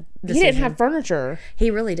really bad decision. He didn't have furniture. He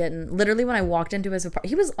really didn't. Literally, when I walked into his apartment,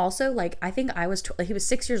 he was also like, I think I was, he was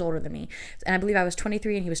 6 years older than me. And I believe I was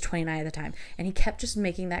 23 and he was 29 at the time. And he kept just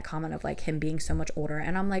making that comment of like him being so much older.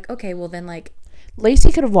 And I'm like, okay, well then like.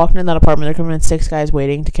 Lacey could have walked into that apartment. There could have been 6 guys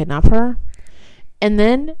waiting to kidnap her. And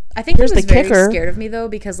then I think he was very scared of me though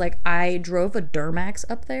because like I drove a Duramax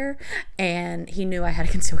up there and he knew I had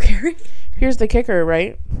a concealed carry. Here's the kicker,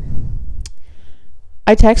 right?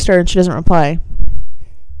 I text her and she doesn't reply.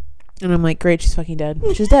 And I'm like, great, she's fucking dead.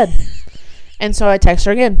 She's dead. And so I text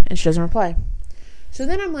her again and she doesn't reply. So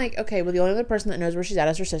then I'm like, okay, well the only other person that knows where she's at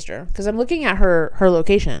is her sister. Because I'm looking at her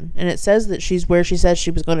location and it says that she's where she says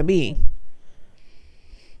she was going to be.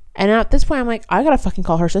 And at this point, I'm like, I gotta fucking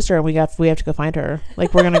call her sister, and we have to go find her.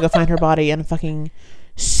 Like, we're gonna go find her body in a fucking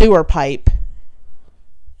sewer pipe. And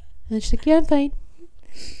then she's like, yeah, I'm fine.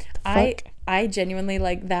 I genuinely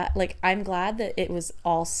like that. Like, I'm glad that it was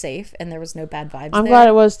all safe and there was no bad vibes. I'm glad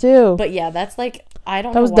it was too. But yeah, that's like, I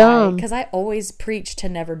don't know why. Dumb. Because I always preach to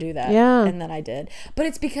never do that. Yeah. And then I did. But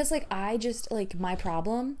it's because like I just like my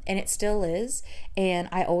problem, and it still is. And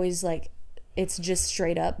I always like, it's just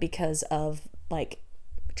straight up because of like.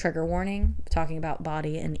 Trigger warning, talking about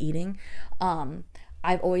body and eating.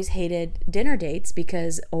 I've always hated dinner dates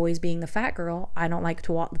because always being the fat girl, I don't like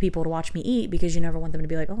to people to watch me eat because you never want them to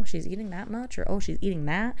be like, oh, she's eating that much, or oh, she's eating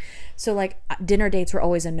that. So like dinner dates were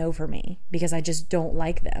always a no for me because I just don't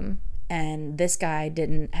like them. And this guy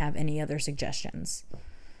didn't have any other suggestions.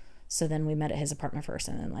 So then we met at his apartment first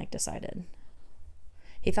and then like decided.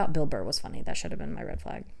 He thought Bill Burr was funny. That should have been my red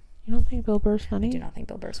flag. You don't think Bill Burr's funny? I do not think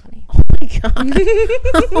Bill Burr's funny. Oh my god.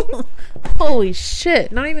 Holy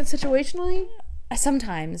shit. Not even situationally?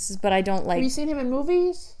 Sometimes, but I don't like... Have you seen him in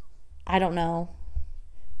movies? I don't know.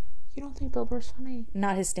 You don't think Bill Burr's funny?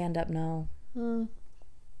 Not his stand-up, no. What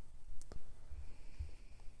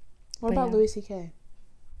about Louis C.K.?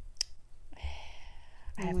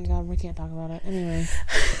 Oh my god, we can't talk about it. Anyway.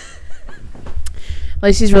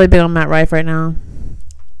 Lacey's really big on Matt Rife right now.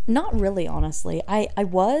 Not really, honestly. I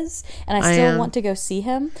was, and I still want to go see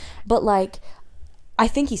him, but like, I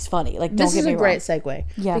think he's funny. Like, don't get me wrong. This is a great segue.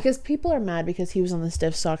 Yeah. Because people are mad because he was on the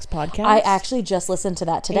Stiff Socks podcast. I actually just listened to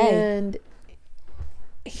that today. And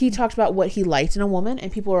he talked about what he liked in a woman,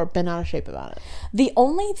 and people are bent out of shape about it. The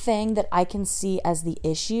only thing that I can see as the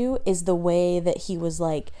issue is the way that he was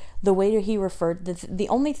like, the way that he referred, the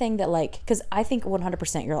only thing that like, because I think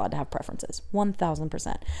 100% you're allowed to have preferences,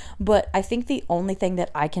 1000%. But I think the only thing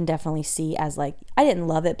that I can definitely see as like, I didn't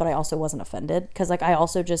love it, but I also wasn't offended. Because like, I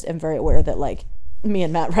also just am very aware that like, me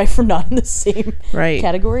and Matt Rife are not in the same Right.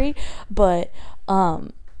 category, but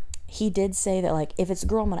he did say that, like, if it's a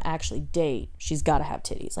girl I'm gonna actually date, she's gotta have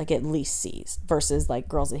titties, like at least C's, versus like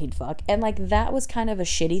girls that he'd fuck. And like that was kind of a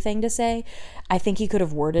shitty thing to say. I think he could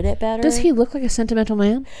have worded it better. Does he look like a sentimental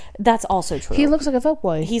man? That's also true. He looks like a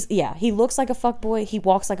fuckboy. He looks like a fuckboy. He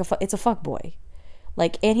walks like it's a fuckboy.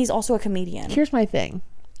 Like, and he's also a comedian. Here's my thing.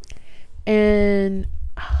 And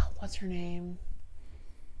what's her name?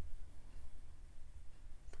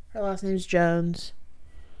 Her last name's Jones.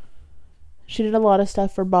 She did a lot of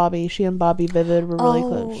stuff for Bobby. She and Bobby Vivid were really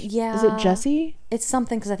close. Yeah. Is it Jessie? It's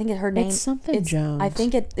something, because I think her name... It's something Jones. I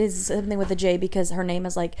think it is something with a J, because her name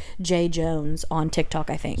is like J Jones on TikTok,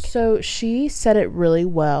 I think. So she said it really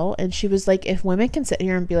well. And she was like, if women can sit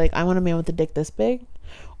here and be like, I want a man with a dick this big,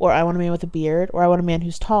 or I want a man with a beard, or I want a man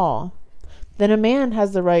who's tall, then a man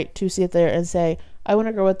has the right to sit there and say, I want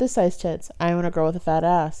a girl with this size tits. I want a girl with a fat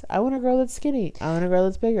ass. I want a girl that's skinny. I want a girl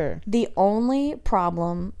that's bigger. The only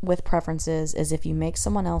problem with preferences is if you make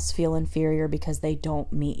someone else feel inferior because they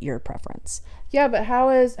don't meet your preference. Yeah, but how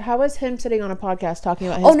is him sitting on a podcast talking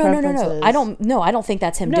about his preferences? No. I don't think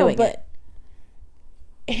that's him doing it.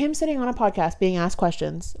 Him sitting on a podcast being asked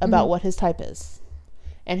questions about what his type is,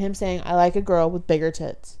 and him saying, I like a girl with bigger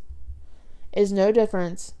tits, is no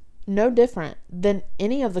different than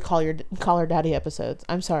any of the Call Her Daddy episodes.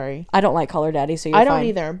 I'm sorry. I don't like Call Her Daddy, so you're I fine. don't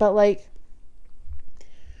either. But like,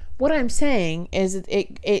 what I'm saying is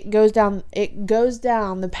it goes down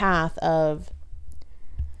the path of,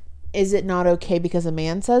 is it not okay because a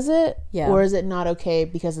man says it? Yeah. Or is it not okay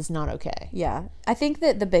because it's not okay? Yeah. I think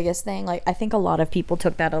that the biggest thing, like, I think a lot of people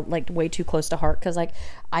took that like way too close to heart, because like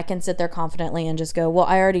I can sit there confidently and just go, well,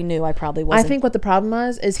 I already knew I probably wasn't. I think what the problem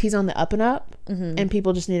was is he's on the up and up, and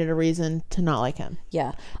people just needed a reason to not like him.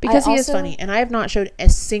 Yeah. Because he is funny, and I have not showed a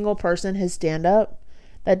single person his stand up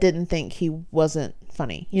that didn't think he wasn't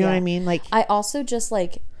funny. You know what I mean? Like, I also just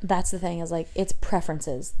like, that's the thing, is like, it's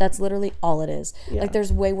preferences. That's literally all it is. Yeah. Like,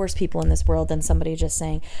 there's way worse people in this world than somebody just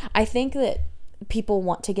saying. I think that people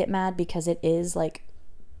want to get mad because it is like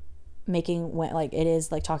making, like, it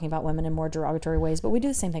is like talking about women in more derogatory ways, but we do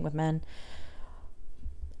the same thing with men.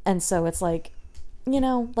 And so it's like, you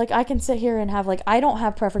know, like, I can sit here and have like, I don't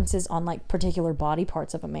have preferences on like particular body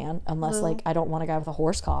parts of a man, unless like I don't want a guy with a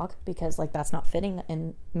horse cock, because like that's not fitting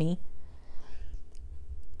in me.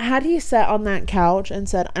 had he sat on that couch and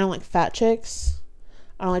said, I don't like fat chicks,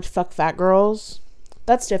 I don't like to fuck fat girls,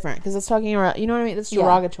 that's different, because it's talking about, you know what I mean? That's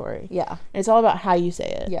derogatory. Yeah. And it's all about how you say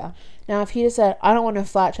it. Yeah. Now, if he just said, I don't want a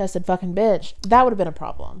flat-chested fucking bitch, that would have been a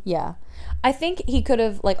problem. Yeah. I think he could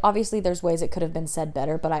have, like, obviously there's ways it could have been said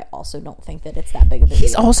better, but I also don't think that it's that big of a deal.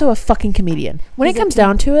 He's also a fucking comedian. When it comes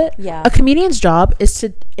down to it, yeah, a comedian's job is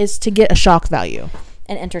to get a shock value.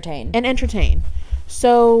 And entertain.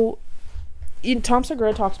 So, Tom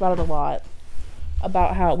Segura talks about it a lot.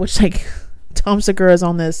 About how, which, like, Tom Segura's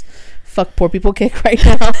on this fuck poor people kick right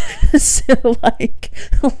now. So, like,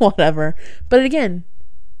 whatever. But again,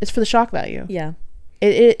 it's for the shock value. Yeah.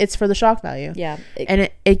 It's for the shock value. Yeah. And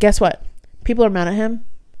it guess what? People are mad at him,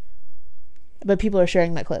 but people are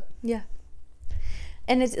sharing that clip. Yeah.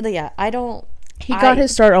 And it's, yeah, I don't. He got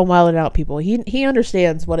his start on Wild 'N Out people. He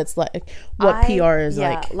understands what it's like, what PR is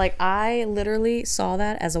like. Yeah, like, I literally saw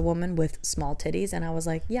that as a woman with small titties, and I was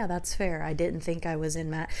like, yeah, that's fair. I didn't think I was in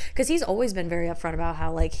Matt. Because he's always been very upfront about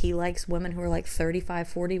how, like, he likes women who are, like, 35,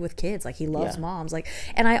 40 with kids. Like, he loves moms. Like,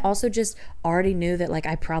 and I also just already knew that, like,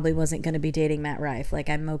 I probably wasn't going to be dating Matt Rife. Like,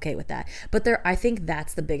 I'm okay with that. But I think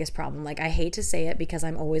that's the biggest problem. Like, I hate to say it because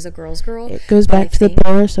I'm always a girl's girl. It goes back to the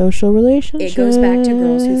parasocial relationship. It goes back to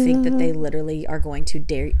girls who think that they literally are going to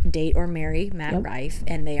date or marry Matt Rife,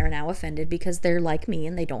 and they are now offended because they're like me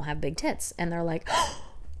and they don't have big tits, and they're like, oh,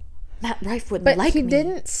 Matt Rife wouldn't like me. But he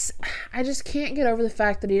didn't. I just can't get over the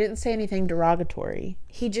fact that he didn't say anything derogatory.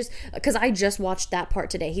 He just, because I just watched that part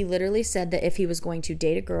today. He literally said that if he was going to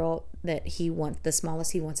date a girl, that he wants the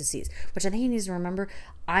smallest he wants a C, which I think he needs to remember.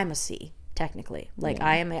 I'm a C technically. Like,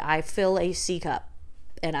 I fill a C cup,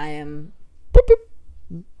 and I am.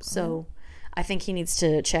 So. I think he needs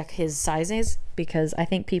to check his sizes, because I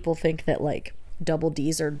think people think that, like, double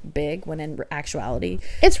D's are big, when in actuality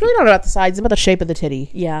it's really not about the size, it's about the shape of the titty.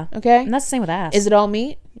 Yeah. Okay. And that's the same with ass. Is it all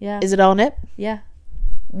meat? Yeah. Is it all nip? Yeah.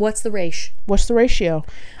 What's the ratio? What's the ratio?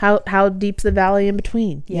 How deep's the valley in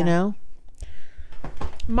between? Yeah. You know?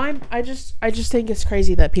 I just think it's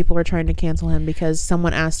crazy that people are trying to cancel him because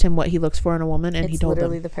someone asked him what he looks for in a woman, and he told them. It's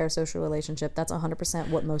literally the parasocial relationship. That's 100%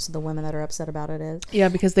 what most of the women that are upset about it is. Yeah,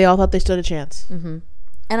 because they all thought they stood a chance. Mm-hmm.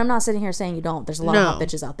 And I'm not sitting here saying you don't. There's a lot of hot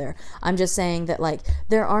bitches out there. I'm just saying that, like,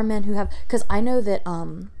 there are men who have, because I know that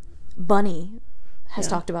Bunny has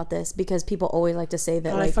talked about this, because people always like to say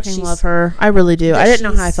that, like, I fucking love her. I really do. I didn't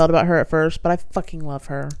know how I felt about her at first, but I fucking love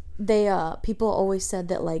her. People always said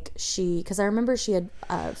that, like, because I remember she had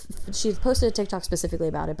posted a TikTok specifically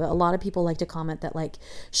about it, but a lot of people like to comment that, like,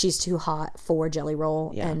 she's too hot for Jelly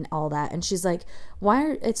Roll and all that. And she's like,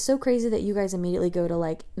 it's so crazy that you guys immediately go to,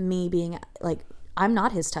 like, me being like, I'm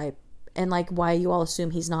not his type. And, like, why you all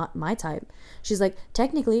assume he's not my type. She's like,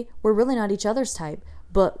 technically, we're really not each other's type,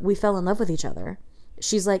 but we fell in love with each other.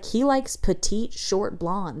 She's like, he likes petite, short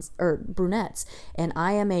blondes or brunettes, and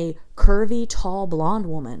I am a curvy, tall, blonde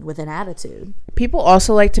woman with an attitude. People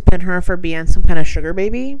also like to pin her for being some kind of sugar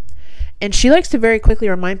baby. And she likes to very quickly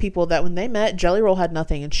remind people that when they met, Jelly Roll had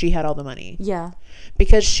nothing and she had all the money. Yeah.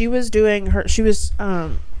 Because she was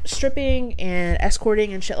stripping and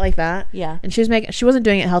escorting and shit like that. Yeah. And she wasn't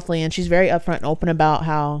doing it healthily, and she's very upfront and open about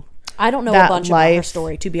how I don't know a bunch about her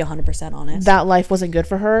story, to be 100% honest. That life wasn't good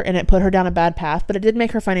for her, and it put her down a bad path, but it did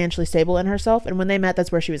make her financially stable in herself. And when they met,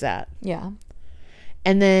 that's where she was at. Yeah.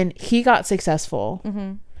 And then he got successful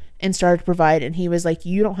and started to provide, and he was like,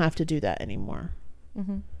 you don't have to do that anymore.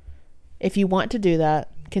 If you want to do that,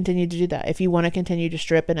 continue to do that. If you want to continue to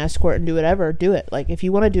strip and escort and do whatever, do it. Like, if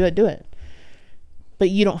you want to do it, do it. But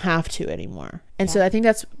you don't have to anymore. And so I think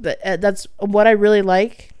that's what I really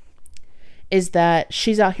like, is that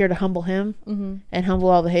she's out here to humble him and humble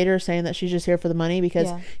all the haters, saying that she's just here for the money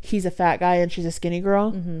because he's a fat guy and she's a skinny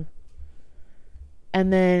girl.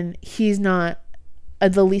 And then he's not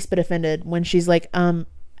the least bit offended when she's like,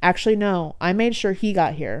 actually, no, I made sure he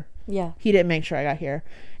got here. Yeah. He didn't make sure I got here.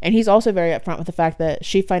 And he's also very upfront with the fact that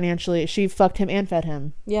she fucked him and fed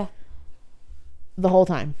him. Yeah. The whole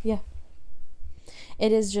time. Yeah.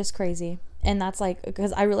 It is just crazy. And that's like,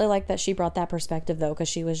 because I really like that she brought that perspective, though, because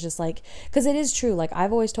she was just like, because it is true. Like,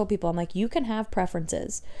 I've always told people, I'm like, you can have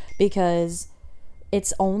preferences, because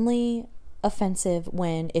it's only offensive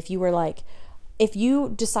if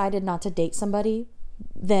you decided not to date somebody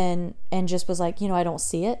then, and just was like, I don't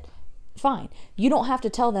see it, fine. You don't have to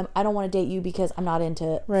tell them, I don't want to date you because I'm not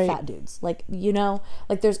into fat dudes. Like,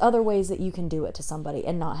 like, there's other ways that you can do it to somebody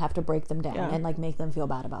and not have to break them down and, like, make them feel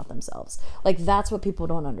bad about themselves. Like, that's what people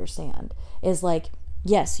don't understand, is like,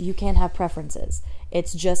 yes, you can have preferences.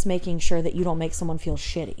 It's just making sure that you don't make someone feel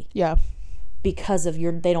shitty. Yeah. Because of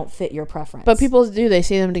they don't fit your preference. But people do, they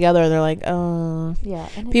see them together and they're like, oh. Yeah.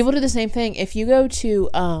 People do the same thing. If you go to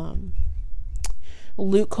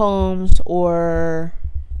Luke Combs or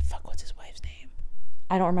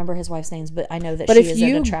I don't remember his wife's names, but I know that she is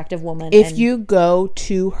an attractive woman. If you go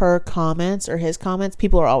to her comments or his comments,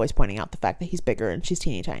 people are always pointing out the fact that he's bigger and she's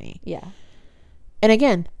teeny tiny. Yeah. And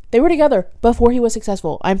again, they were together before he was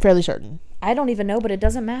successful. I'm fairly certain. I don't even know, but it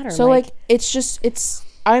doesn't matter. So,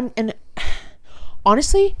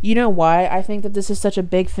 honestly, you know why I think that this is such a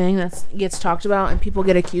big thing that gets talked about and people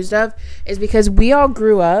get accused of, is because we all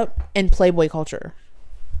grew up in Playboy culture.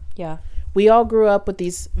 Yeah. We all grew up with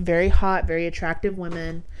these very hot, very attractive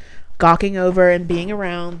women gawking over and being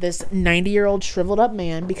around this 90-year-old shriveled up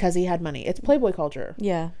man because he had money. It's Playboy culture.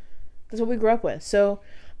 Yeah. That's what we grew up with. So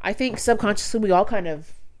I think subconsciously we all kind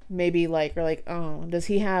of maybe are like, oh, does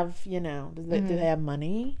he have, do they have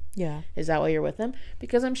money? Yeah. Is that why you're with him?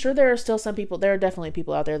 Because I'm sure there are still some people, there are definitely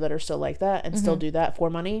people out there that are still like that and still do that for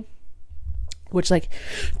money. Which,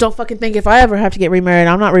 don't fucking think if I ever have to get remarried,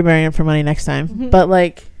 I'm not remarrying him for money next time. But,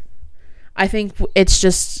 I think it's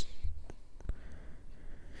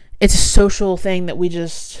a social thing that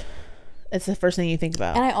it's the first thing you think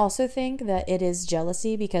about. And I also think that it is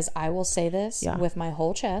jealousy, because I will say this with my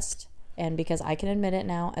whole chest, and because I can admit it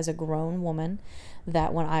now as a grown woman,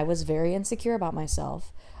 that when I was very insecure about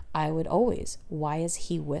myself, I would always, why is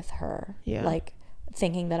he with her? Yeah.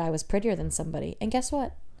 Thinking that I was prettier than somebody. And guess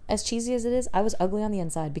what? As cheesy as it is, I was ugly on the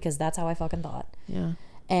inside, because that's how I fucking thought. Yeah.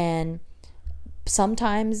 And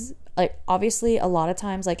sometimes, obviously a lot of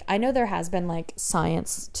times, I know there has been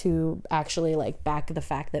science to actually back the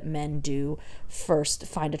fact that men do first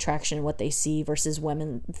find attraction in what they see versus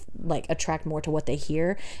women attract more to what they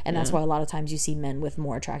hear, and that's why a lot of times you see men with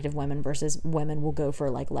more attractive women versus women will go for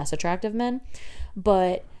less attractive men.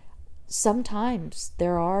 But sometimes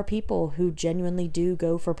there are people who genuinely do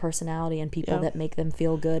go for personality and people that make them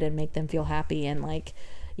feel good and make them feel happy, and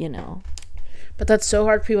But that's so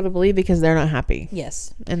hard for people to believe because they're not happy.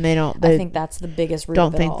 Yes. And they I think that's the biggest root don't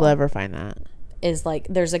of it think all. They'll ever find that. Is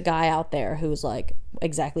there's a guy out there who's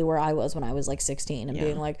exactly where I was when I was 16 and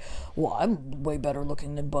being well, I'm way better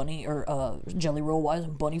looking than Bunny or Jelly Roll. Why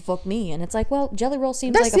doesn't Bunny fuck me? And it's well, Jelly Roll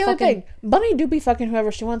seems that's like the other thing. Bunny do be fucking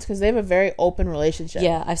whoever she wants because they have a very open relationship.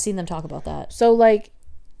 Yeah, I've seen them talk about that. So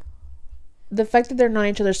the fact that they're not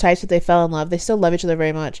each other's types, that they fell in love, they still love each other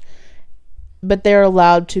very much. but they're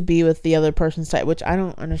allowed to be with the other person's type, which I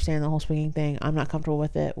don't understand the whole swinging thing. I'm not comfortable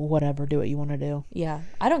with it. Whatever, do what you want to do. Yeah,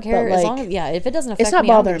 I don't care, But, as like, long as, yeah, if it doesn't affect it's not me,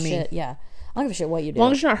 I don't bothering give a me. shit. Yeah, I don't give a shit what you do. As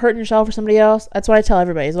long as you're not hurting yourself or somebody else, that's what I tell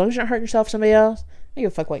everybody. As long as you're not hurting yourself or somebody else, I don't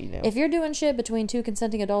give a fuck what you do. If you're doing shit between two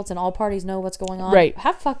consenting adults and all parties know what's going on, Right.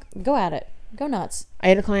 Go at it. Go nuts. I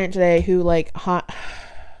had a client today who, like,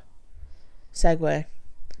 segue.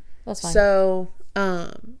 That's fine. So,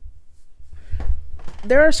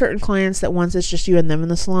 there are certain clients that once it's just you and them in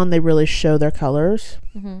the salon, they really show their colors.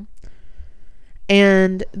 Mm-hmm.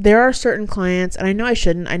 And there are certain clients, and I know I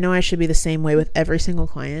shouldn't. I know I should be the same way with every single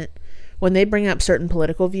client. When they bring up certain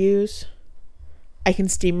political views, I can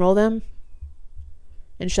steamroll them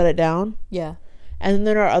and shut it down. Yeah. And then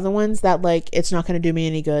there are other ones that, like, it's not going to do me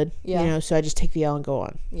any good. Yeah. You know, so I just take the L and go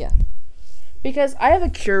on. Yeah. Because I have a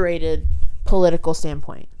curated political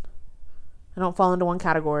standpoint. I don't fall into one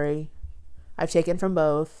category. I've taken from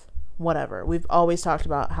both. Whatever. We've always talked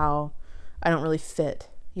about how I don't really fit.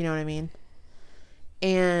 You know what I mean?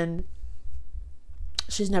 And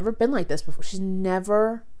she's never been like this before. She's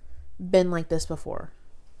never been like this before.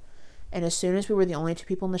 And as soon as we were the only two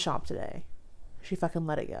people in the shop today, she fucking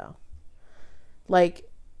let it go. Like,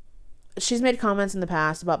 she's made comments in the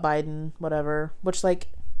past about Biden, whatever, which, like,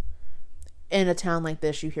 in a town like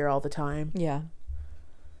this, you hear all the time. Yeah.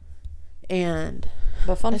 And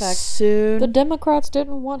But fun fact, soon, the Democrats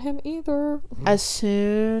didn't want him either. as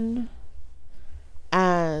soon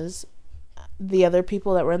as the other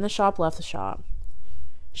people that were in the shop left the shop,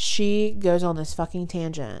 she goes on this fucking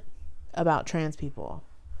tangent about trans people.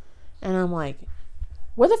 And I'm like,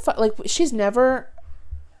 where the fuck? Like, she's never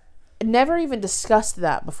even discussed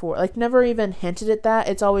that before. Like, never even hinted at that.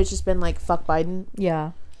 It's always just been like, fuck Biden.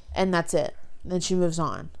 Yeah. And that's it. Then she moves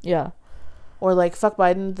on. Yeah. Or like, fuck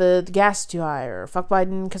Biden, the gas is too high. Or fuck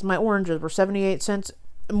Biden because my oranges were 78 cents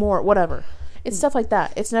more. Whatever. It's stuff like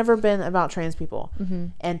that. It's never been about trans people. Mm-hmm.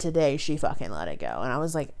 And today she fucking let it go. And I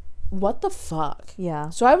was like, what the fuck? Yeah.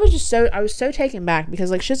 So I was so taken back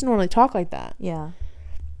because, like, she doesn't normally talk like that. Yeah.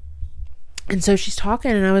 And so she's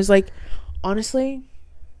talking and I was like, honestly,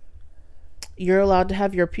 you're allowed to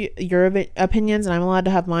have your opinions and I'm allowed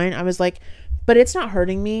to have mine. I was like, but it's not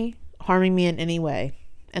harming me in any way.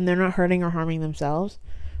 And they're not hurting or harming themselves.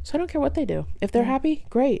 So I don't care what they do. If they're happy,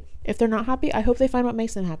 great. If they're not happy, I hope they find what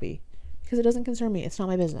makes them happy. Because it doesn't concern me. It's not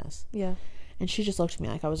my business. Yeah. And she just looked at me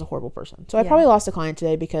like I was a horrible person. So I probably lost a client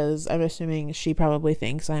today because I'm assuming she probably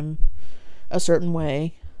thinks I'm a certain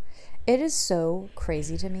way. It is so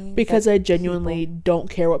crazy to me. Because I genuinely don't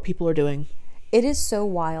care what people are doing. It is so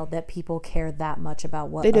wild that people care that much about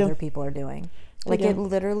what other people are doing. Like, it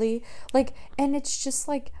literally, like, and it's just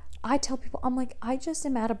like, I tell people, I'm like, I just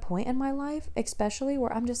am at a point in my life, especially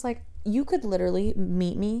where I'm just like, you could literally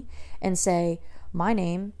meet me and say, my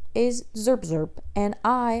name is Zerp Zerp, and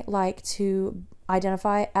I like to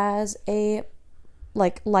identify as a,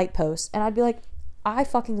 like, light post. And I'd be like, I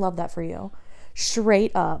fucking love that for you.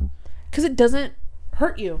 Straight up. Because it doesn't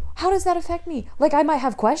hurt you. How does that affect me? Like, I might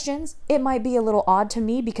have questions. It might be a little odd to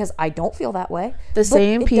me because I don't feel that way. The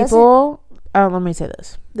same people, let me say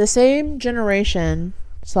this. The same generation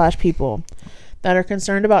 / people that are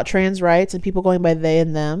concerned about trans rights and people going by they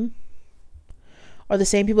and them are the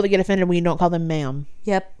same people that get offended when you don't call them ma'am.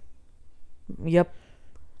 Yep.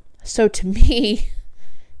 So to me,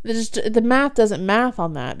 the math doesn't math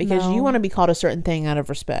on that because you want to be called a certain thing out of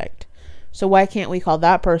respect. So why can't we call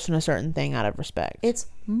that person a certain thing out of respect? It's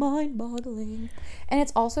mind-boggling. And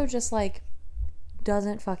it's also just like,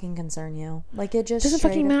 doesn't fucking concern you. Like, it just doesn't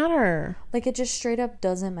fucking matter. Like, it just straight up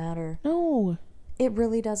doesn't matter. No. It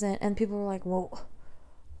really doesn't. And people are like, well,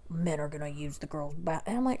 men are gonna use the girls' bath.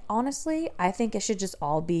 And I'm like, honestly, I think it should just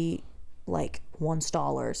all be like one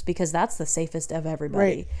stallers because that's the safest of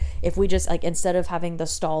everybody. Right. If we just, like, instead of having the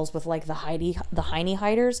stalls with like the hiney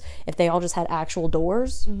hiders, if they all just had actual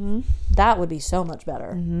doors, that would be so much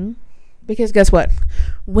better. Because guess what?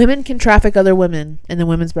 Women can traffic other women in the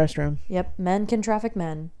women's restroom. Yep. Men can traffic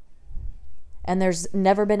men. And there's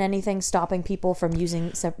never been anything stopping people from using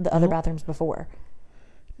the other bathrooms before.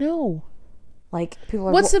 No. Like, people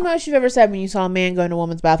are... What's the most you've ever said when you saw a man go into a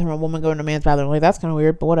woman's bathroom or a woman go into a man's bathroom? Like, that's kind of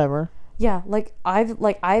weird, but whatever. Yeah, like, I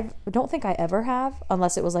don't think I ever have,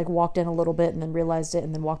 unless it was, like, walked in a little bit and then realized it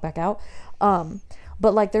and then walked back out.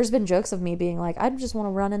 But, like, there's been jokes of me being like, I just want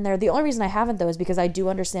to run in there. The only reason I haven't, though, is because I do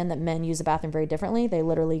understand that men use the bathroom very differently. They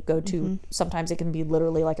literally go to, sometimes it can be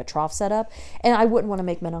literally like a trough setup. And I wouldn't want to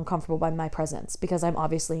make men uncomfortable by my presence because I'm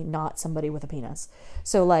obviously not somebody with a penis.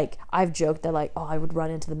 So, like, I've joked that, like, oh, I would run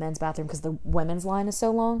into the men's bathroom because the women's line is so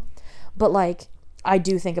long. But, like, I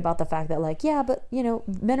do think about the fact that, like, yeah, but, you know,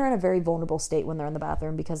 men are in a very vulnerable state when they're in the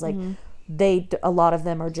bathroom because, like, a lot of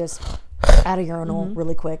them are just at a urinal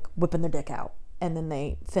really quick, whipping their dick out, and then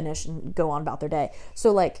they finish and go on about their day.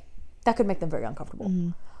 So like that could make them very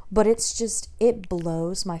uncomfortable. But it's just, it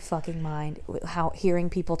blows my fucking mind how hearing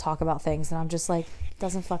people talk about things, and I'm just like, it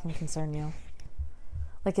doesn't fucking concern you.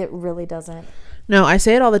 Like, it really doesn't. No, I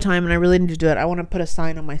say it all the time, and I really need to do it. I want to put a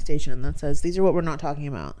sign on my station that says, these are what we're not talking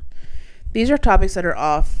about. These are topics that are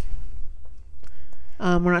off.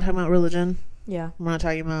 We're not talking about religion. Yeah. We're not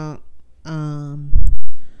talking about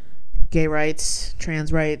gay rights,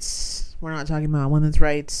 trans rights. We're not talking about women's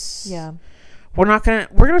rights. Yeah. We're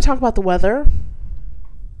gonna talk about the weather.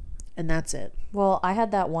 And that's it. Well, I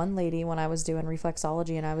had that one lady when I was doing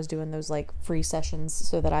reflexology, and I was doing those like free sessions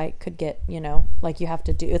so that I could get, you know, like you have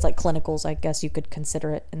to do, it's like clinicals, I guess you could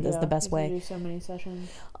consider it, and that's the best way. Do so many sessions.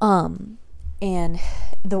 And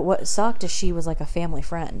what sucked is she was like a family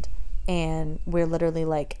friend, and we're literally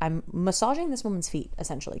like, I'm massaging this woman's feet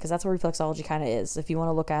essentially, because that's what reflexology kind of is. If you want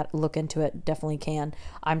to look into it, definitely can.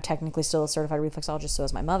 I'm technically still a certified reflexologist, so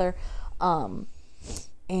is my mother.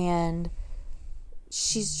 And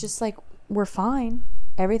she's just like, we're fine.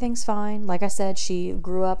 Everything's fine. Like I said, she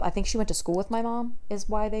grew up, I think she went to school with my mom is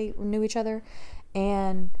why they knew each other.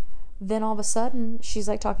 And then all of a sudden she's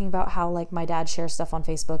like talking about how like my dad shares stuff on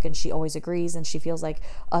Facebook, and she always agrees, and she feels like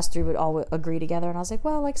us three would all agree together. And I was like,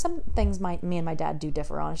 well, like some things me and my dad do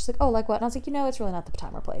differ on. And she's like, oh, like what? And I was like, you know, it's really not the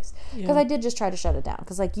time or place, because I did just try to shut it down,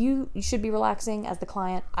 because like you should be relaxing as the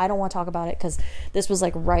client. I don't want to talk about it, because this was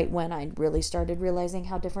like right when I really started realizing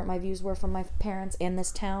how different my views were from my parents in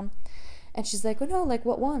this town. And she's like, well, no, like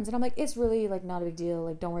what ones? And I'm like, it's really like not a big deal,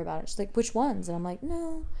 like don't worry about it. She's like, which ones? And I'm like,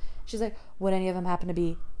 no. She's like, would any of them happen to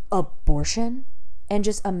be abortion? And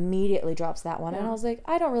just immediately drops that one. And I was like,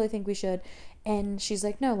 I don't really think we should. And she's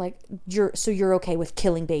like, no, like you're okay with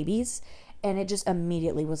killing babies? And it just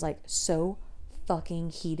immediately was like so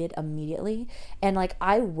fucking heated immediately. And like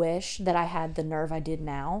I wish that I had the nerve I did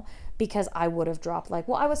now, because I would have dropped like,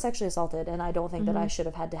 well, I was sexually assaulted, and I don't think that I should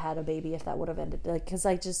have had to have a baby if that would have ended, like, because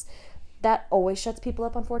I just, that always shuts people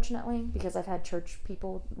up, unfortunately, because I've had church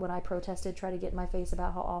people, when I protested, try to get in my face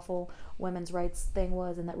about how awful women's rights thing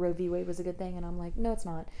was, and that Roe v. Wade was a good thing, and I'm like, no, it's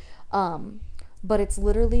not. But it's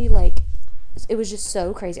literally like, it was just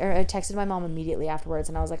so crazy. I texted my mom immediately afterwards,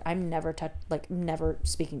 and I was like, I'm never never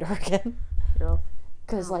speaking to her again.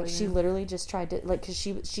 Because like she literally just tried to, like, because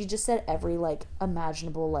she just said every like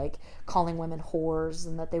imaginable, like calling women whores,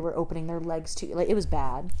 and that they were opening their legs to, like, it was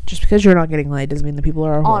bad. Just because you're not getting laid doesn't mean that people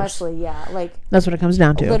are a whore. Honestly, yeah, like that's what it comes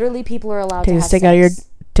down to. Literally, people are allowed to take a stick out of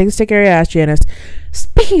your ass, Janice.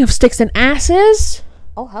 Speaking of sticks and asses,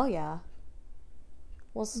 oh hell yeah,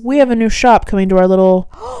 well, we have a new shop coming to our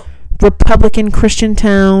little Republican Christian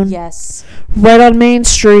town. Yes, right on Main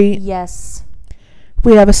Street. Yes,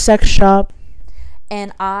 we have a sex shop.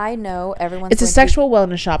 And I know everyone's... It's a sexual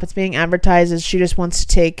wellness shop. It's being advertised as she just wants to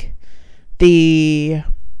take the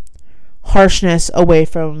harshness away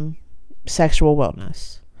from sexual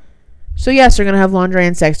wellness. So yes, they're going to have lingerie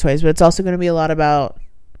and sex toys, but it's also going to be a lot about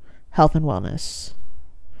health and wellness,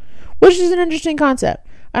 which is an interesting concept.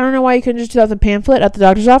 I don't know why you couldn't just do that with a pamphlet at the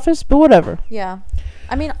doctor's office, but whatever. Yeah.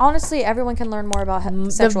 I mean, honestly, everyone can learn more about sexual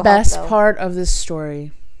health. The best part of this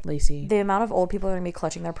story, Lacey, the amount of old people are going to be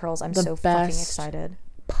clutching their pearls. I'm so fucking excited.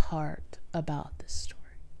 Part about this story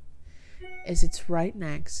is it's right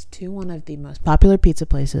next to one of the most popular pizza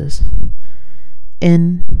places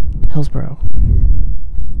in Hillsborough.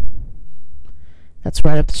 That's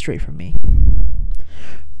right up the street from me.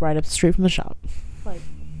 Right up the street from the shop. Like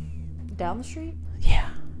down the street? Yeah.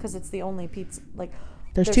 Because it's the only pizza, like...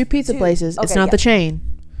 There's two pizza places. Okay, it's not the chain.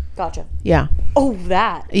 Gotcha. Yeah. Oh,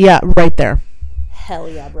 that. Yeah, right there. Hell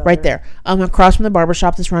yeah, brother. Right there. Across from the barber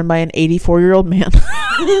shop that's run by an 84-year-old man.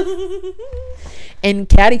 And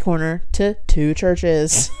catty corner to two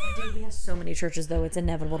churches. Dude, we have so many churches, though. It's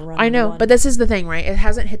inevitable to run. I know, but this is the thing, right? It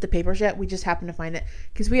hasn't hit the papers yet. We just happened to find it.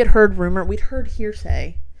 Because we'd heard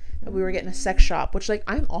hearsay that we were getting a sex shop. Which, like,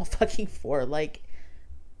 I'm all fucking for. Like,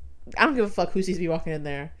 I don't give a fuck who sees me walking in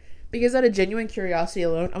there. Because out of genuine curiosity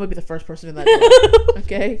alone, I'm going to be the first person in that door.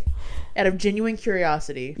 Okay? Out of genuine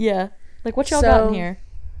curiosity. Yeah. Like, what y'all got in here?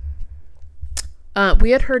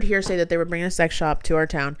 We had heard hearsay that they were bringing a sex shop to our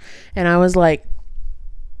town. And I was like,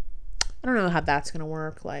 I don't know how that's going to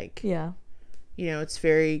work. Like, yeah. You know, it's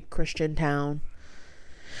very Christian town.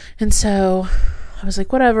 And so I was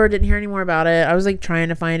like, whatever. Didn't hear any more about it. I was like trying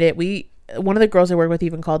to find it. One of the girls I work with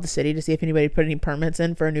even called the city to see if anybody put any permits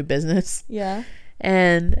in for a new business. Yeah.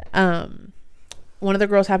 And one of the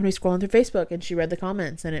girls happened to be scrolling through Facebook, and she read the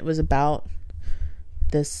comments, and it was about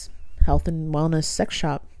this health and wellness sex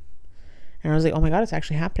shop. And I was like, oh my God, it's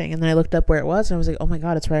actually happening. And then I looked up where it was, and I was like, oh my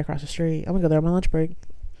God, it's right across the street. I'm gonna go there on my lunch break.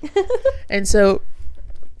 And so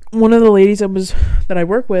one of the ladies that I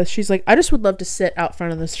work with, she's like, I just would love to sit out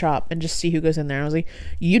front of this shop and just see who goes in there. And I was like,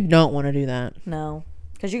 you don't want to do that. No,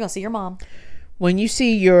 because you're gonna see your mom. When you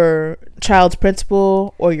see your child's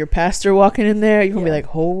principal or your pastor walking in there, you're gonna be like,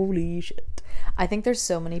 holy shit. I think there's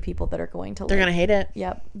so many people that are going to. They're gonna hate it.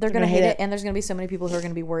 Yep, they're gonna hate it, and there's gonna be so many people who are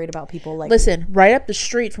gonna be worried about people like. Listen, right up the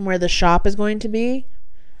street from where the shop is going to be,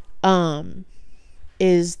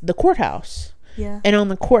 is the courthouse. Yeah. And on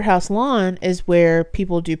the courthouse lawn is where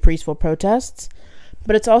people do peaceful protests,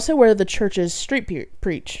 but it's also where the churches street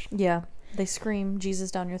preach. Yeah. They scream Jesus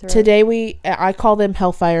down your throat. Today I call them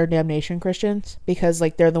hellfire damnation Christians, because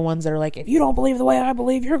like they're the ones that are like, if you don't believe the way I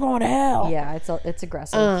believe, you're going to hell. Yeah, it's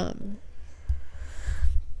aggressive.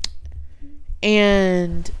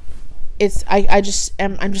 And it's I'm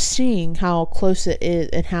just seeing how close it is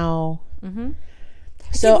and how. Mm-hmm.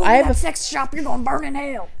 So I have a sex shop. You're going to burn in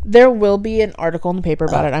hell. There will be an article in the paper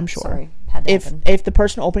about it, I'm sure. Sorry, had to happen. If the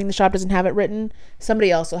person opening the shop doesn't have it written,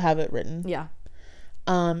 somebody else will have it written. Yeah.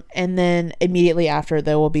 And then immediately after,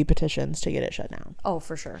 there will be petitions to get it shut down. Oh,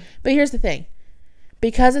 for sure. But here's the thing.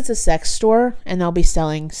 Because it's a sex store and they'll be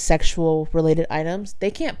selling sexual related items,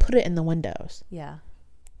 they can't put it in the windows. Yeah.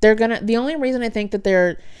 The only reason I think that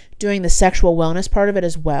they're doing the sexual wellness part of it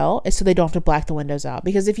as well is so they don't have to black the windows out.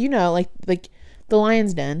 Because if you know, like the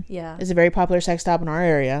Lion's Den is a very popular sex shop in our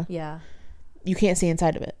area. Yeah. You can't see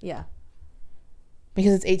inside of it. Yeah.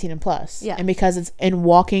 Because it's 18 and plus. Yeah. And because it's in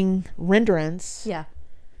walking renderance. Yeah.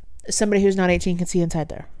 Somebody who's not 18 can see inside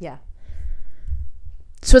there. Yeah.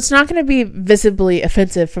 So it's not going to be visibly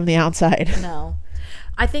offensive from the outside. No.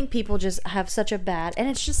 I think people just have such a bad, and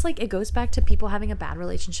it's just like, it goes back to people having a bad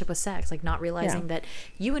relationship with sex, like not realizing that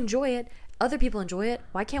you enjoy it, other people enjoy it.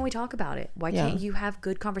 Why can't we talk about it? Why can't you have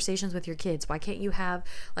good conversations with your kids? Why can't you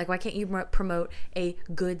promote a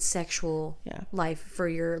good sexual life for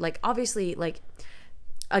your, like, obviously, like,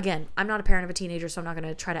 again, I'm not a parent of a teenager, so I'm not going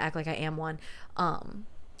to try to act like I am one.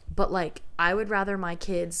 But, like, I would rather my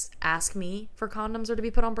kids ask me for condoms or to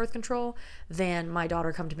be put on birth control than my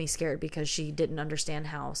daughter come to me scared because she didn't understand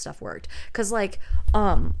how stuff worked. Because, like,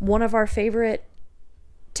 one of our favorite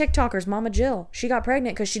TikTokers, Mama Jill, she got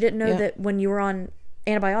pregnant because she didn't know that when you were on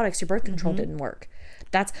antibiotics, your birth control didn't work.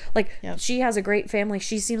 That's, like, she has a great family.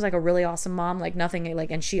 She seems like a really awesome mom. Like, nothing,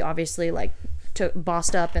 like, and she obviously, like,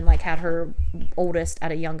 bossed up and, like, had her oldest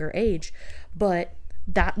at a younger age. But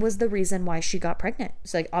that was the reason why she got pregnant.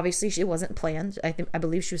 So, like, obviously she wasn't planned. I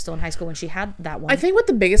believe she was still in high school when she had that one. I think what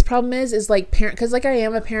the biggest problem is like parent, because like I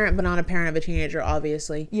am a parent but not a parent of a teenager,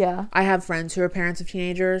 obviously. Yeah. I have friends who are parents of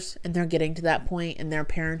teenagers and they're getting to that point and they're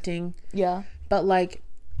parenting. Yeah. But like,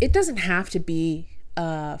 it doesn't have to be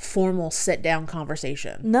a formal sit down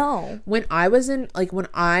conversation. No. When I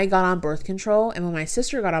got on birth control and when my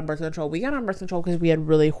sister got on birth control, we got on birth control because we had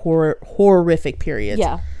really horrific periods.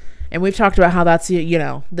 Yeah. And we've talked about how that's, you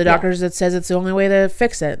know, the doctors that says it's the only way to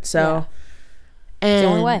fix it. So, and it's the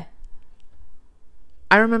only way.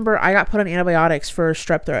 I remember I got put on antibiotics for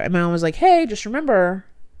strep throat. And my mom was like, hey, just remember,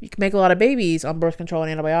 you can make a lot of babies on birth control and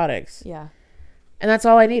antibiotics. Yeah. And that's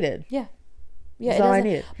all I needed. Yeah. Yeah. That's all I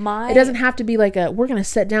needed. It doesn't have to be like we're going to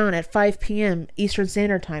sit down at 5 p.m. Eastern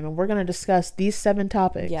Standard Time and we're going to discuss these 7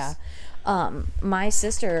 topics. Yeah. My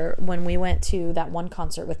sister, when we went to that one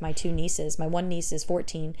concert with my 2 nieces, my one niece is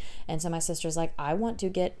 14, and so my sister's like, I want to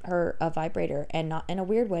get her a vibrator, and not in a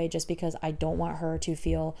weird way, just because I don't want her to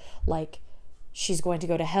feel like she's going to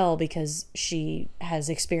go to hell because she has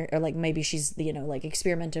experienced, or like maybe she's, you know, like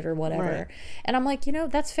experimented or whatever. Right. And I'm like, you know,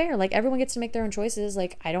 that's fair. Like, everyone gets to make their own choices.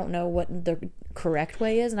 Like, I don't know what the correct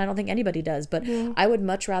way is, and I don't think anybody does, but I would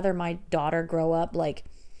much rather my daughter grow up like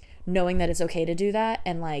knowing that it's okay to do that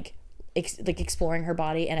and like exploring her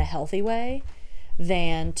body in a healthy way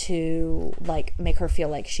than to like make her feel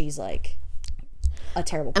like she's like a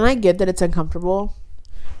terrible person. And I get that it's uncomfortable,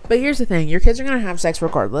 but here's the thing: your kids are gonna have sex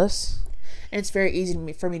regardless, and it's very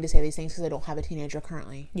easy for me to say these things because I don't have a teenager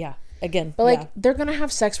currently. Yeah, again, but like they're gonna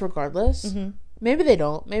have sex regardless. Mm-hmm. Maybe they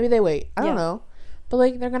don't. Maybe they wait. I don't know. But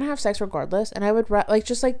like they're gonna have sex regardless, and I would like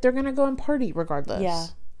just like they're gonna go and party regardless. Yeah,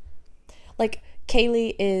 like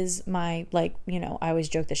Kaylee is my, like, you know, I always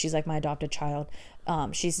joke that she's like my adopted child.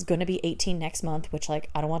 She's going to be 18 next month, which like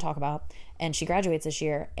I don't want to talk about. And she graduates this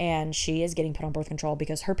year, and she is getting put on birth control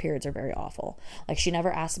because her periods are very awful. Like, she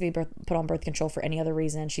never asked to be put on birth control for any other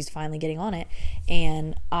reason. She's finally getting on it.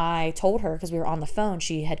 And I told her, because we were on the phone,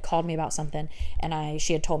 she had called me about something, and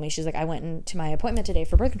she had told me, she's like, I went into my appointment today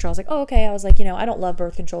for birth control. I was like, oh, okay. I was like, I don't love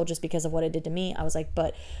birth control just because of what it did to me. I was like,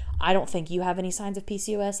 but I don't think you have any signs of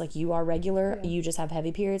PCOS. Like, you are regular. Yeah. You just have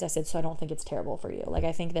heavy periods. I said, so I don't think it's terrible for you. Like,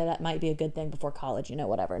 I think that might be a good thing before college,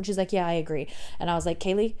 whatever. And she's like, yeah, I agree. And I was like,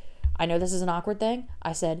 Kaylee, I know this is an awkward thing.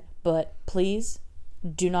 I said, but please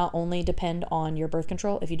do not only depend on your birth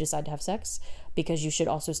control if you decide to have sex, because you should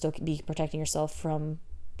also still be protecting yourself from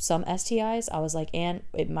some STIs. I was like, and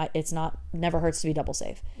never hurts to be double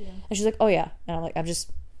safe. Yeah. And she's like, oh yeah. And I'm like, I'm just,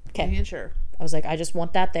 okay. Sure. I was like, I just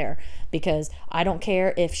want that there, because I don't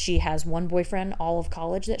care if she has one boyfriend all of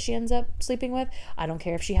college that she ends up sleeping with. I don't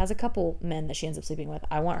care if she has a couple men that she ends up sleeping with.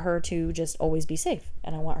 I want her to just always be safe,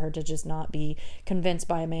 and I want her to just not be convinced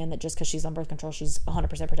by a man that just because she's on birth control, she's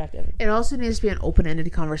 100% protective. It also needs to be an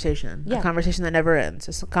open-ended conversation. Yeah. A conversation that never ends.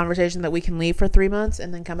 It's a conversation that we can leave for 3 months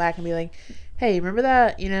and then come back and be like, hey, remember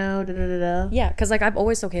that, Yeah, because like I've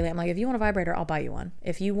always told Kaylee, I'm like, if you want a vibrator, I'll buy you one.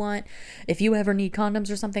 If you ever need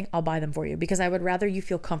condoms or something, I'll buy them for you, because I would rather you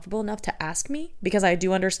feel comfortable enough to ask me, because I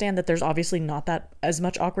do understand that there's obviously not that as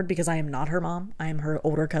much awkward, because I am not her mom. I am her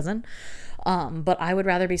older cousin. But I would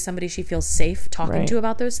rather be somebody she feels safe talking to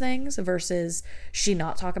about those things versus she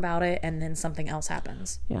not talk about it and then something else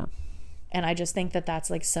happens. Yeah. And I just think that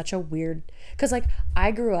that's like such a weird, because like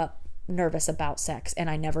I grew up nervous about sex, and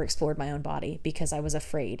I never explored my own body because I was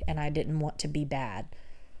afraid and I didn't want to be bad.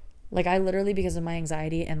 Like, I literally, because of my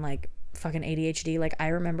anxiety and like fucking ADHD, like I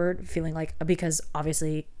remembered feeling like, because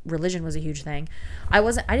obviously religion was a huge thing. I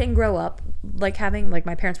didn't grow up like having, like,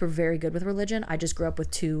 my parents were very good with religion. I just grew up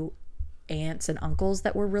with 2 aunts and uncles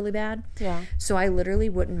that were really bad. Yeah. So I literally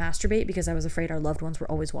wouldn't masturbate because I was afraid our loved ones were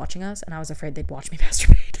always watching us, and I was afraid they'd watch me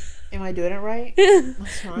masturbate. Am I doing it right?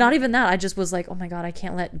 Not even that. I just was like, oh my God, I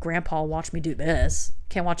can't let grandpa watch me do this.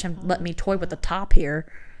 Can't watch him let me toy with the top here.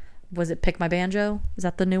 Was it Pick My Banjo? Is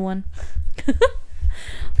that the new one?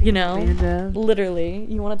 Literally.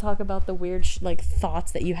 You want to talk about the weird like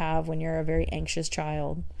thoughts that you have when you're a very anxious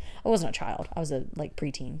child. I wasn't a child. I was a like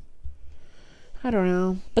preteen. I don't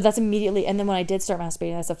know. But that's immediately, and then when I did start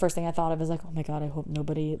masturbating, that's the first thing I thought of, is like, oh my God, I hope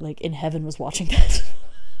nobody like in heaven was watching that.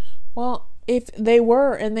 Well, if they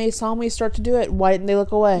were and they saw me start to do it, why didn't they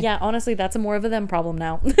look away? Yeah, honestly, that's more of a them problem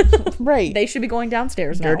now. Right. They should be going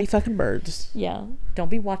downstairs now. Dirty fucking birds. Yeah. Don't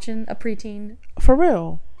be watching a preteen. For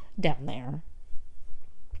real. Down there.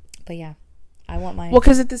 But yeah, I want my... Well,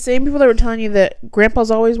 because it's the same people that were telling you that grandpa's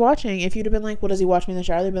always watching. If you'd have been like, well, does he watch me in the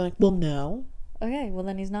shower? They'd be like, well, no. Okay, well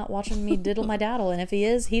then he's not watching me diddle my daddle. And if he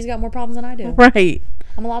is, he's got more problems than I do. Right.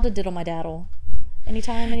 I'm allowed to diddle my daddle.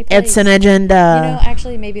 Anytime, any place. It's an agenda.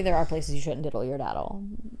 Actually, maybe there are places you shouldn't diddle your daddle.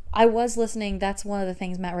 I was listening. That's one of the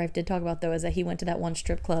things Matt Rife did talk about, though, is that he went to that one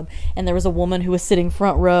strip club, and there was a woman who was sitting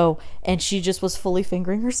front row, and she just was fully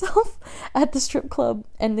fingering herself at the strip club.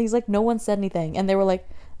 And he's like, no one said anything. And they were like,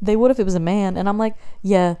 they would if it was a man. And I'm like,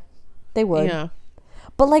 yeah, they would. Yeah.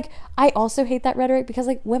 But, like, I also hate that rhetoric, because,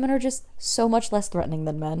 like, women are just so much less threatening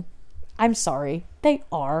than men. I'm sorry. They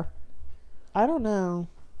are. I don't know.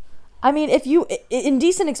 I mean, if you...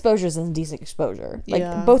 Indecent exposure is indecent exposure.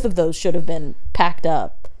 Like, both of those should have been packed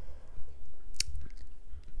up.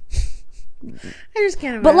 I just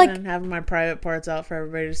can't imagine having my private parts out for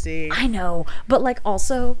everybody to see. I know. But, like,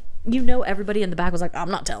 also... everybody in the back was like, I'm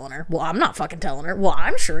not telling her. Well, I'm not fucking telling her. Well,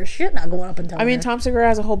 I'm sure as shit not going up and telling her. I mean, Tom Segura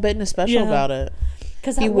has a whole bit in a special about it.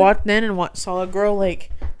 Because he walked in and saw a girl, like,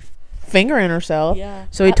 fingering herself. Yeah.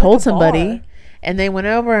 So he told somebody. Bar. And they went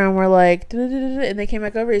over and were like, and they came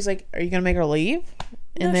back over. He's like, are you going to make her leave?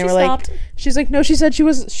 And they were like, she's like, no, she said she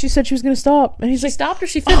was going to stop. And he's like, stopped or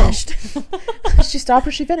she finished? She stopped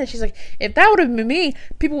or she finished. She's like, if that would have been me,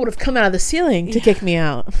 people would have come out of the ceiling to kick me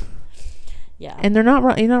out. Yeah. And they're not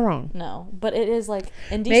wrong. You're not wrong. No, but it is like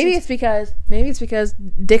indecent. Maybe it's because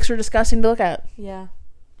dicks are disgusting to look at. Yeah.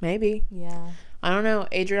 Maybe. Yeah. I don't know.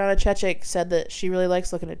 Adriana Chechik said that she really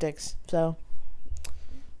likes looking at dicks. So.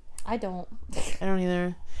 I don't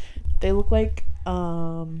either. They look like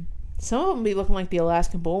some of them be looking like the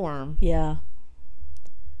Alaskan bullworm. Yeah.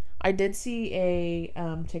 I did see a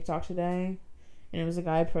TikTok today, and it was a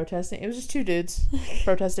guy protesting. It was just 2 dudes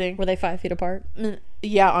protesting. Were they 5 feet apart?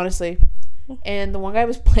 Yeah, honestly. And the one guy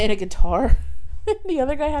was playing a guitar. The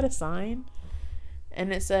other guy had a sign,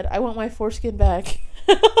 and it said, I want my foreskin back.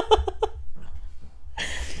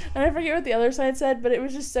 And I forget what the other sign said, but it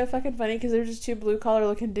was just so fucking funny because they were just 2 blue-collar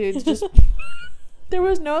looking dudes just There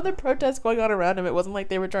was no other protest going on around him. It wasn't like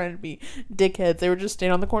they were trying to be dickheads. They were just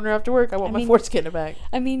staying on the corner after work. I want my foreskin back.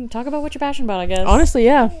 I mean, talk about what you're passionate about, I guess. Honestly,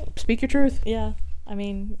 yeah. Speak your truth. Yeah. I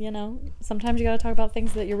mean, you know, sometimes you gotta talk about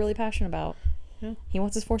things that you're really passionate about. Yeah. He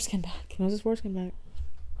wants his foreskin back. He wants his foreskin back.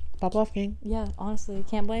 Pop off, king. Yeah, honestly,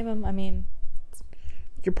 can't blame him. I mean,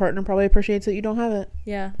 your partner probably appreciates that you don't have it.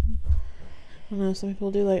 Yeah. I don't know. Some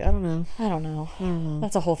people do. Like, I don't know. I don't know.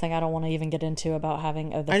 That's a whole thing I don't want to even get into about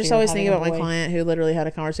having. I just always think about my client who literally had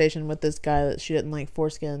a conversation with this guy that she didn't like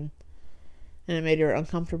foreskin, and it made her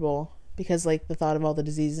uncomfortable because like the thought of all the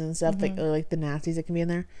diseases and stuff, like the nasties that can be in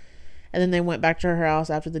there. And then they went back to her house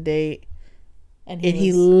after the date, and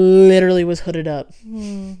he literally was hooded up.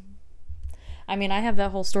 I mean, I have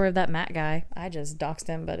that whole story of that Matt guy. I just doxed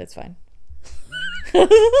him, but it's fine.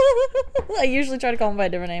 I usually try to call him by a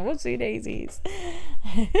different name. Whoopsie daisies.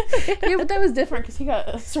 Yeah, but that was different because he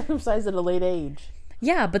got circumcised at a late age.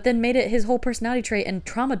 Yeah, but then made it his whole personality trait and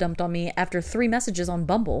trauma dumped on me after 3 messages on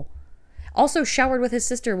Bumble. Also showered with his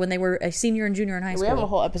sister when they were a senior and junior in high school. We have a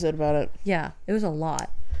whole episode about it. Yeah, it was a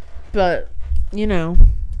lot. But, you know,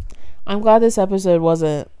 I'm glad this episode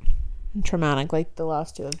wasn't traumatic like the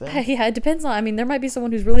last 2 have been. Yeah, it depends on. I mean, there might be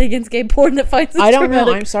someone who's really against gay porn that finds this I don't traumatic.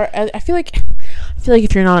 know. I'm sorry. I feel like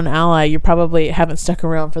if you're not an ally, you probably haven't stuck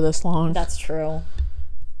around for this long. That's true.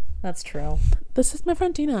 That's true. This is my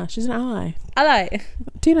friend Tina. She's an ally. Ally.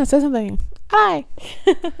 Tina, say something. Ally.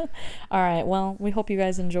 All right. Well, we hope you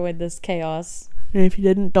guys enjoyed this chaos. And if you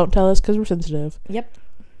didn't, don't tell us because we're sensitive. Yep.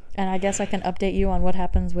 And I guess I can update you on what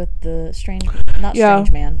happens with the strange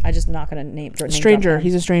man. I'm just not going to name stranger.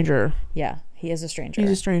 He's a stranger. Yeah, he is a stranger.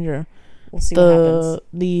 He's a stranger. We'll see what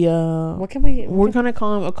happens. What can we... We're going to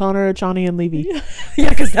call him O'Connor, Acciani, and Levy. Yeah,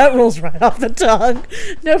 because that rolls right off the tongue.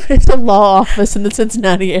 No, but it's a law office in the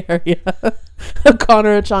Cincinnati area.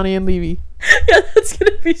 O'Connor, Acciani, and Levy. Yeah, that's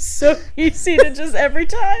going to be so easy to just every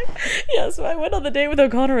time. Yeah, so I went on the date with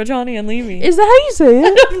O'Connor, Acciani, and Levy. Is that how you say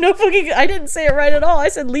it? I didn't say it right at all. I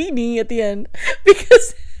said Leany at the end.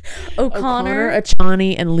 Because O'Connor,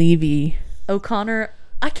 Acciani, and Levy. O'Connor...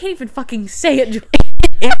 I can't even fucking say it.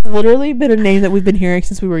 It's literally been a name that we've been hearing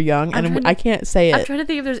since we were young, and I can't say it. I'm trying to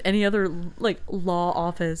think if there's any other like law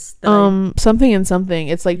office. That something and something.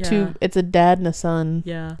 It's like it's a dad and a son.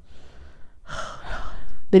 Yeah.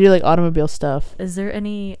 They do like automobile stuff. Is there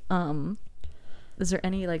any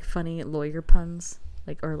like funny lawyer puns,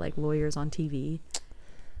 like or like lawyers on TV?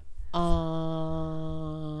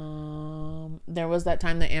 There was that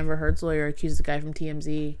time that Amber Heard's lawyer accused the guy from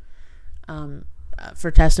TMZ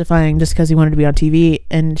for testifying just because he wanted to be on TV,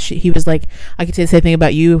 and he was like, I could say the same thing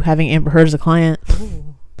about you having Amber Heard as a client.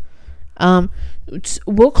 Ooh.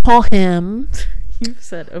 We'll call him. You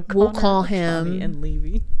said O'Connor. We'll call him and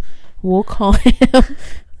Levy. We'll call him.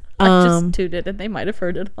 I just tooted, and they might have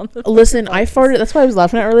heard it on the. Listen, I farted. That's why I was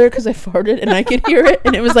laughing at earlier because I farted and I could hear it,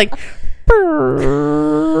 and it was like.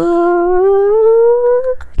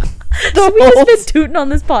 So we just been tooting on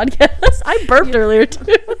this podcast. I burped earlier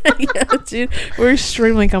too. Yeah, dude, we're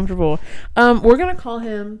extremely comfortable. We're gonna call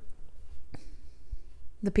him.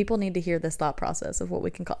 The people need to hear this thought process of what we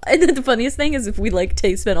can call. And the funniest thing is if we like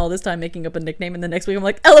spent all this time making up a nickname, and the next week I'm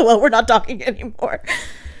like, LOL, we're not talking anymore.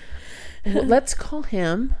 Well, let's call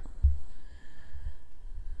him.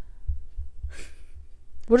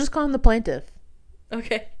 We'll just call him the plaintiff.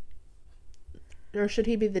 Okay. Or should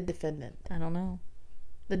he be the defendant? I don't know.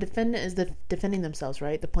 The defendant is defending themselves,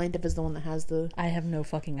 right? The plaintiff is the one that has the... I have no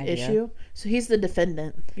fucking idea. Issue. So he's the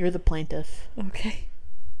defendant. You're the plaintiff. Okay.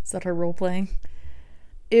 Is that her role playing?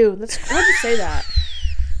 Ew, why'd you say that?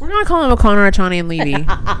 We're going to call him O'Connor, Acciani, and Levy.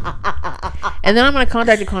 And then I'm going to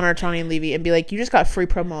contact O'Connor, Acciani, and Levy and be like, you just got free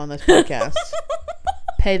promo on this podcast.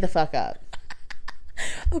 Pay the fuck up.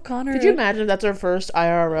 O'Connor. Could you imagine if that's our first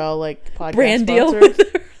IRL like podcast brand sponsor? deal with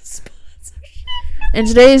her sponsorship? And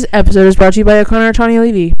today's episode is brought to you by O'Connor, Acciani, and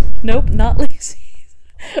Levy. Nope, not Lacey's.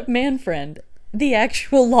 Man Friend. The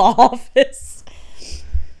actual law office.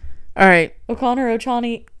 All right. O'Connor,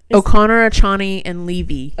 Acciani, and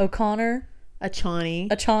Levy. O'Connor,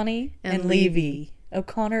 Acciani, and Levy.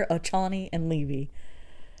 O'Connor, Acciani, and Levy.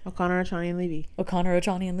 O'Connor, Acciani, and Levy. O'Connor,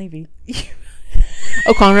 Acciani, and Levy.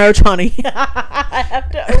 O'Connor, Acciani. I have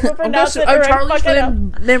to overpronounce it. Oh, Charlie's for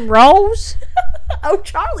them rolls? Oh,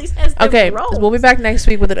 Charlie's has them rolls. We'll be back next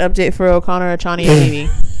week with an update for O'Connor, Acciani, and Levy.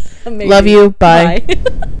 Amazing. Love you. Bye.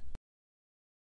 Bye.